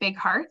Men with Big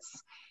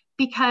Hearts,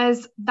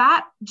 because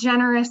that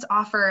generous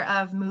offer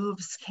of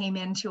moves came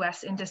into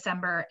us in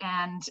December,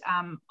 and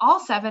all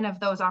 7 of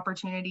those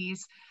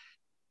opportunities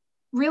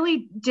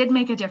really did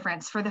make a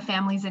difference for the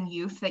families and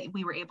youth that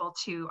we were able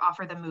to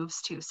offer the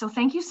moves to. So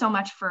thank you so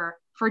much for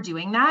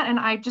doing that. And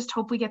I just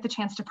hope we get the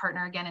chance to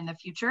partner again in the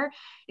future.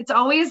 It's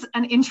always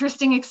an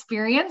interesting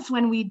experience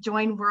when we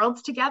join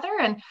worlds together.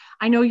 And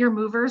I know your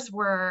movers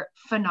were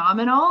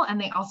phenomenal,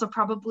 and they also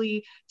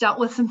probably dealt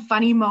with some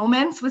funny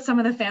moments with some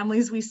of the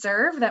families we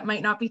serve that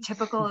might not be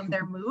typical of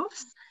their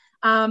moves.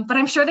 But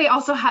I'm sure they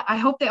also I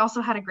hope they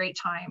also had a great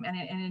time and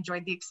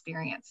enjoyed the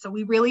experience. So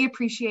we really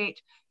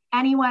appreciate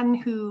anyone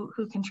who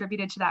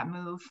contributed to that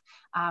move,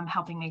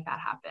 helping make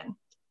that happen.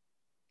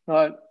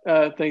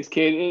 Thanks,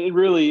 Kate. It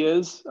really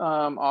is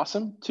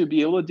awesome to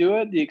be able to do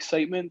it. The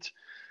excitement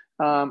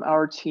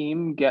our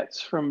team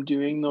gets from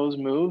doing those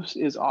moves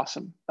is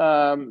awesome.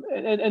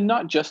 And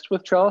not just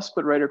with Trellis,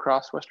 but right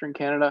across Western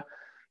Canada.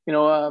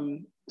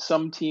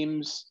 Some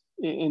teams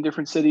in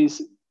different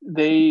cities,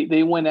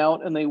 they went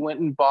out and they went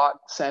and bought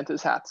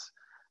Santa's hats.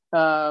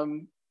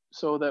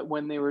 So that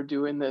when they were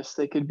doing this,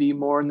 they could be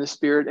more in the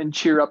spirit and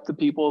cheer up the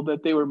people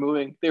that they were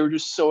moving. They were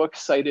just so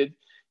excited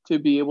to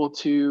be able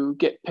to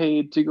get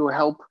paid to go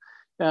help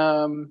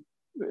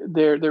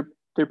their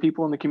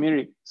people in the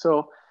community.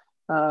 So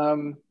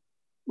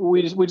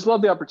we just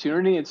love the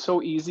opportunity. It's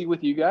so easy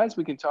with you guys.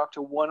 We can talk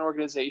to one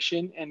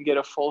organization and get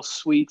a full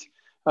suite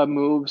of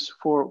moves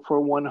for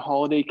one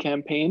holiday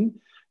campaign,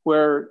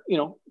 where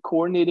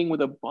coordinating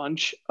with a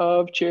bunch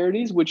of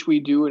charities, which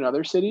we do in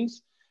other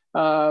cities,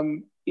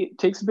 it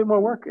takes a bit more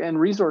work and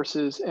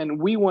resources, and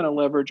we want to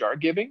leverage our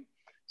giving.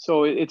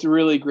 So it's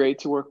really great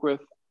to work with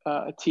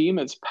a team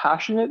as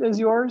passionate as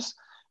yours,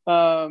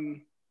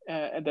 and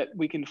that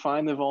we can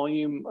find the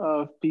volume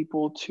of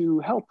people to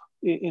help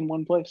in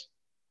one place.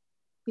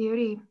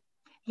 Beauty.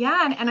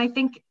 Yeah. And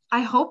I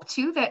hope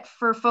too that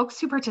for folks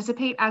who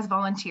participate as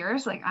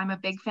volunteers, like I'm a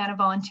big fan of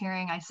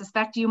volunteering. I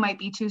suspect you might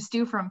be too,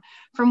 Stu, from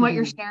what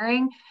you're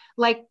sharing.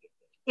 Like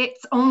it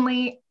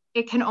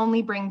can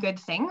only bring good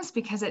things,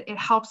 because it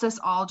helps us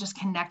all just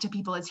connect to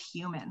people as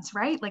humans,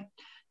 right? Like,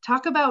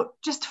 talk about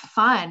just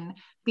fun,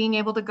 being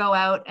able to go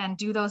out and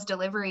do those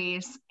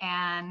deliveries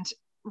and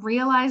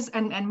realize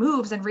and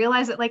moves and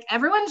realize that like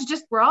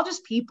we're all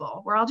just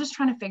people. We're all just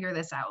trying to figure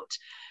this out.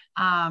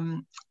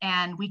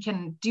 And we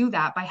can do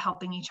that by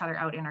helping each other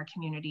out in our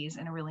communities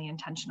in a really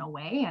intentional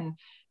way,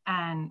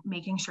 and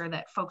making sure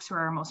that folks who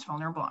are most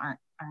vulnerable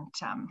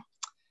aren't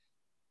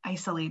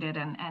isolated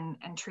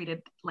and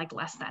treated like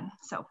less than.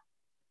 So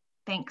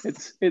thanks.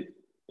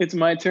 It's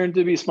my turn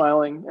to be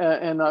smiling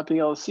and not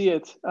being able to see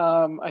it.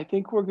 I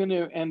think we're going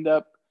to end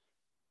up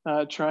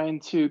trying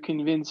to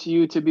convince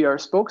you to be our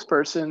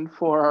spokesperson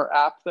for our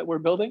app that we're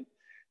building.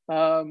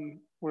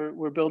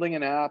 We're building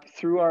an app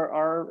through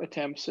our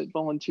attempts at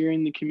volunteering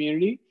in the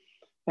community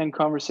and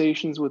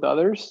conversations with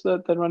others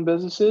that run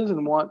businesses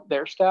and want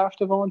their staff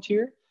to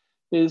volunteer.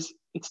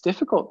 It's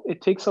difficult.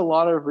 It takes a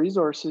lot of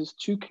resources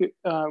to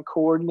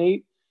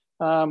coordinate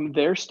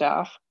their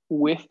staff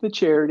with the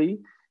charity.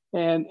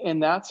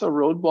 And that's a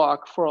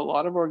roadblock for a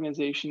lot of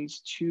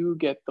organizations to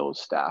get those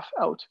staff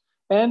out.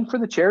 And for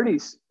the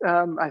charities,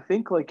 I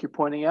think like you're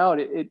pointing out,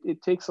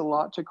 it takes a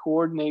lot to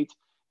coordinate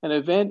an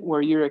event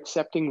where you're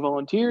accepting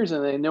volunteers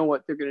and they know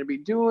what they're going to be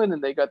doing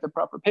and they got the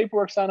proper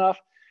paperwork signed off.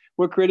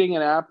 We're creating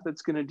an app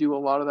that's going to do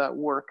a lot of that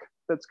work,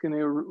 that's going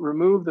to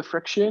remove the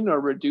friction or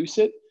reduce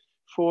it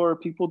for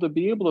people to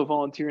be able to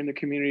volunteer in the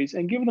communities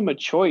and give them a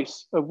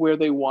choice of where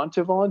they want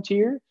to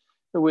volunteer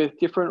with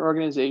different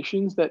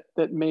organizations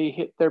that may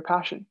hit their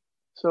passion.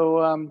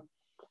 So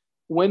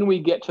when we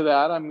get to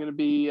that, I'm going to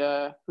be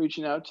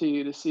reaching out to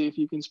you to see if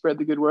you can spread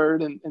the good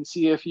word and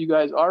see if you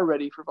guys are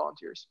ready for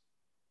volunteers.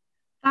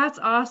 That's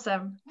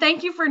awesome.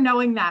 Thank you for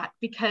knowing that,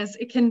 because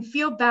it can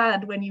feel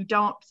bad when you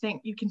don't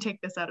think you can take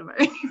this out of our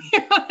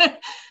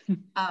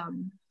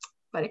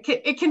but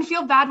it can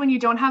feel bad when you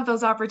don't have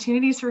those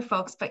opportunities for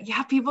folks. But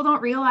yeah, people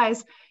don't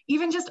realize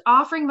even just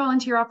offering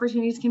volunteer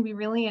opportunities can be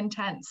really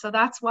intense. So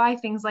that's why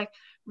things like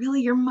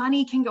really your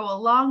money can go a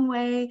long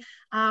way.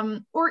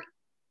 And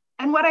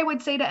what I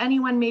would say to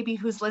anyone maybe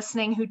who's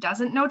listening who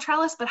doesn't know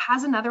Trellis but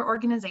has another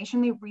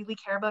organization they really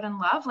care about and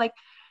love, like,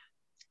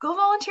 go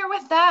volunteer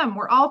with them.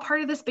 We're all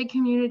part of this big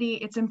community.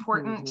 It's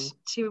important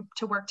to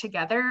work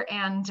together.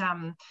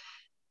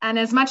 And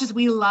as much as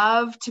we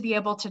love to be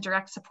able to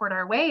direct support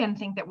our way and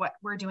think that what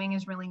we're doing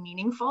is really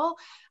meaningful,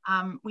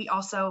 we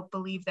also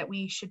believe that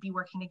we should be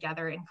working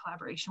together in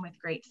collaboration with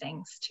great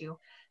things too.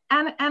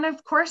 And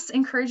of course,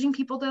 encouraging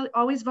people to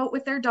always vote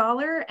with their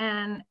dollar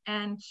and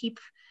keep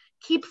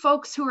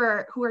folks who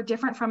are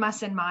different from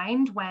us in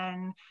mind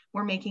when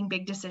we're making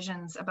big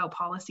decisions about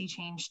policy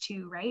change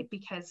too, right?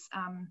 Because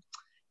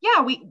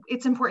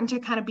it's important to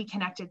kind of be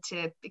connected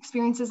to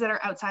experiences that are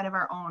outside of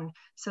our own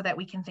so that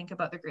we can think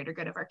about the greater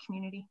good of our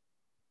community.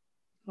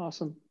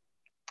 Awesome.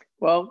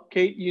 Well,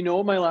 Kate, you know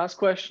what my last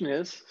question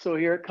is, so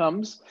here it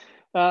comes.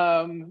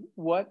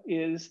 What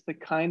is the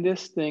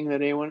kindest thing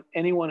that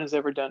anyone has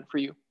ever done for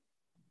you?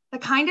 The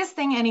kindest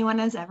thing anyone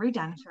has ever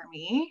done for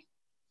me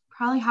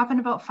probably happened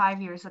about 5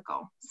 years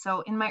ago.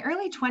 So in my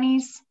early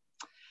 20s,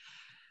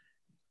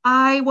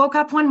 I woke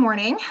up one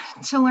morning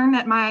to learn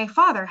that my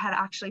father had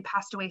actually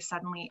passed away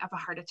suddenly of a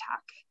heart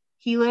attack.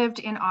 He lived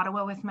in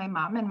Ottawa with my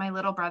mom, and my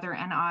little brother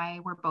and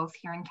I were both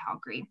here in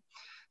Calgary.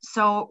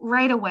 So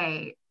right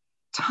away,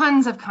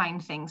 tons of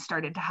kind things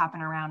started to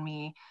happen around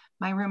me.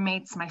 My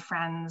roommates, my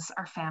friends,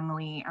 our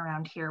family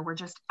around here were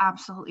just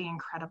absolutely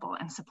incredible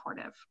and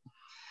supportive.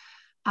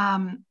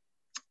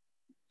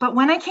 But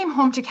when I came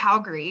home to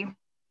Calgary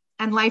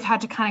and life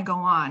had to kind of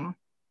go on,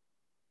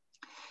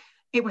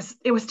 it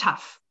was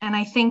tough. And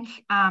I think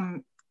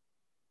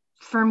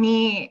for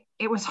me,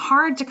 it was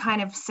hard to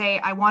kind of say,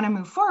 I want to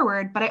move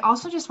forward, but I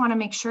also just want to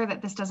make sure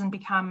that this doesn't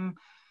become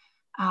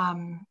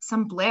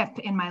some blip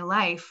in my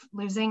life.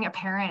 Losing a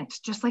parent,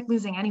 just like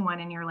losing anyone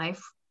in your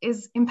life,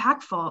 is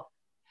impactful.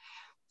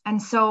 And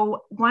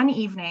so one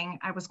evening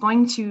I was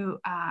going to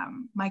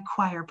my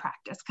choir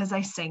practice because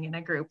I sing in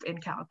a group in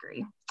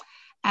Calgary,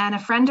 and a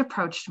friend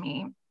approached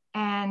me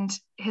and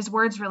his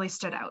words really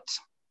stood out.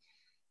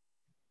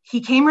 He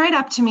came right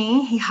up to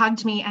me, he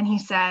hugged me, and he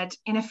said,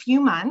 in a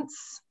few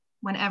months,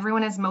 when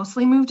everyone has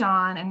mostly moved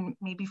on and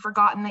maybe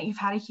forgotten that you've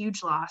had a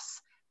huge loss,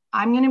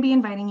 I'm going to be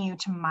inviting you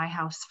to my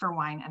house for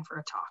wine and for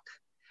a talk.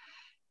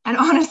 And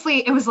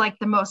honestly, it was like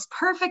the most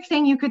perfect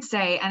thing you could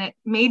say. And it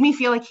made me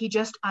feel like he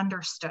just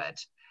understood.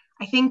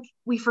 I think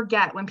we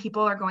forget when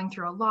people are going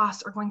through a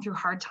loss or going through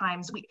hard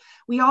times,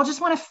 we all just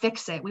want to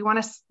fix it. We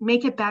want to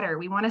make it better.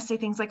 We want to say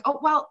things like, oh,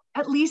 well,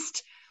 at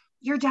least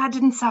your dad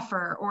didn't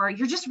suffer, or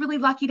you're just really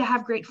lucky to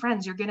have great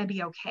friends. You're going to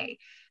be okay.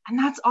 And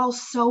that's all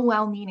so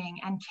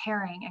well-meaning and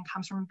caring and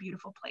comes from a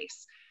beautiful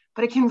place.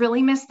 But it can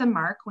really miss the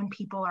mark when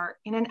people are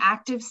in an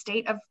active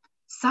state of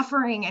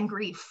suffering and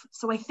grief.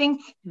 So I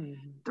think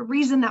the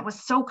reason that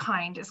was so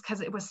kind is because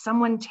it was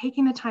someone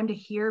taking the time to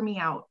hear me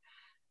out.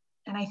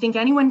 And I think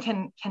anyone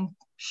can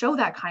show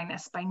that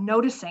kindness by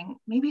noticing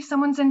maybe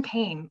someone's in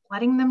pain,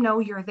 letting them know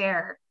you're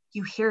there,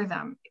 you hear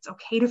them. It's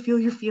okay to feel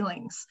your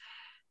feelings.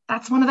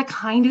 That's one of the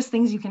kindest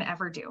things you can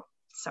ever do.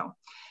 So,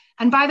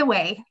 and by the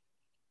way,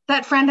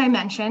 that friend I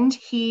mentioned,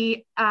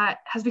 he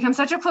has become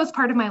such a close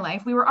part of my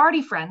life. We were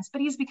already friends,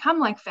 but he's become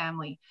like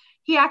family.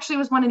 He actually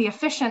was one of the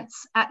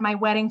officiants at my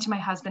wedding to my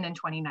husband in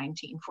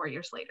 2019, 4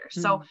 years later.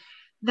 So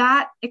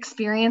that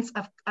experience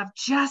of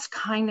just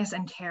kindness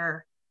and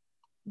care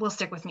will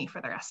stick with me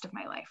for the rest of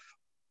my life.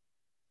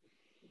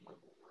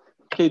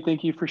 Okay,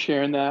 thank you for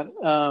sharing that.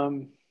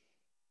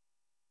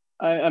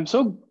 I'm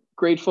so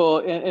grateful,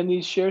 and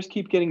these shares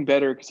keep getting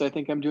better because I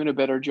think I'm doing a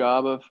better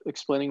job of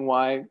explaining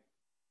why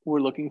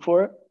we're looking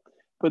for it.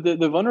 But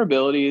the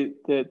vulnerability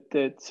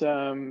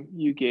that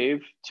you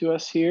gave to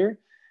us here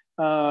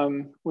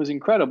was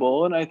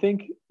incredible. And I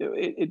think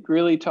it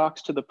really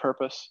talks to the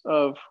purpose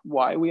of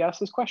why we ask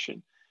this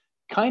question.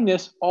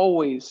 Kindness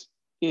always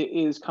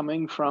is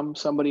coming from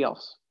somebody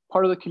else,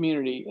 part of the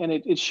community. And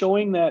it's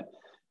showing that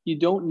you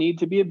don't need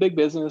to be a big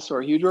business or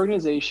a huge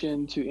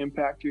organization to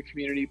impact your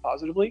community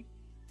positively.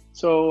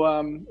 So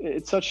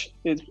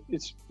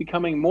it's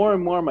becoming more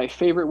and more my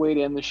favorite way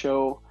to end the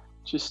show,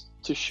 just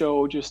to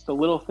show just the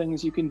little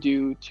things you can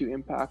do to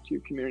impact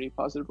your community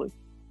positively.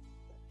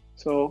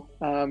 So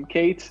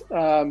Kate,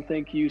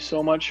 thank you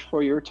so much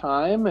for your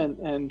time,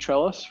 and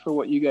Trellis for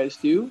what you guys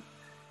do.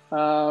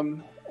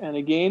 And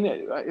again,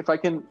 if I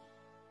can,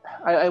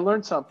 I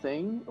learned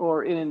something,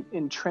 or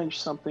entrench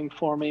something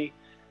for me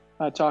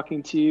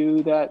talking to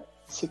you, that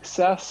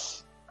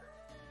success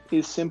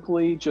is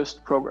simply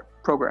just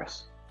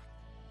progress.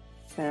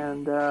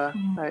 And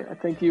I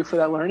thank you for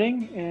that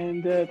learning,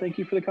 and thank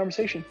you for the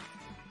conversation.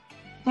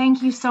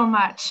 Thank you so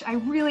much. I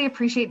really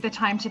appreciate the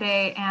time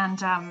today,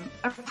 and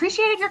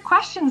appreciated your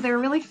questions. They were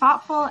really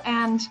thoughtful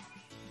and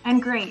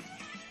great.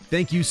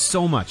 Thank you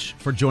so much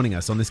for joining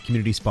us on this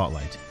Community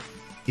Spotlight.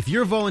 If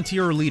you're a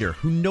volunteer or leader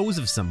who knows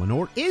of someone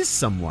or is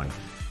someone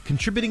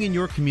contributing in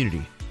your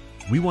community,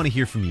 we want to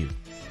hear from you.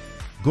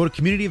 Go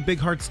to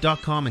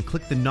communityofbighearts.com and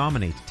click the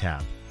Nominate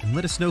tab and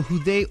let us know who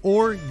they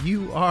or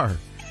you are.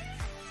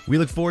 We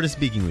look forward to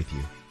speaking with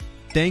you.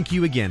 Thank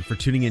you again for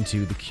tuning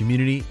into the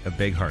Community of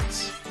Big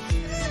Hearts.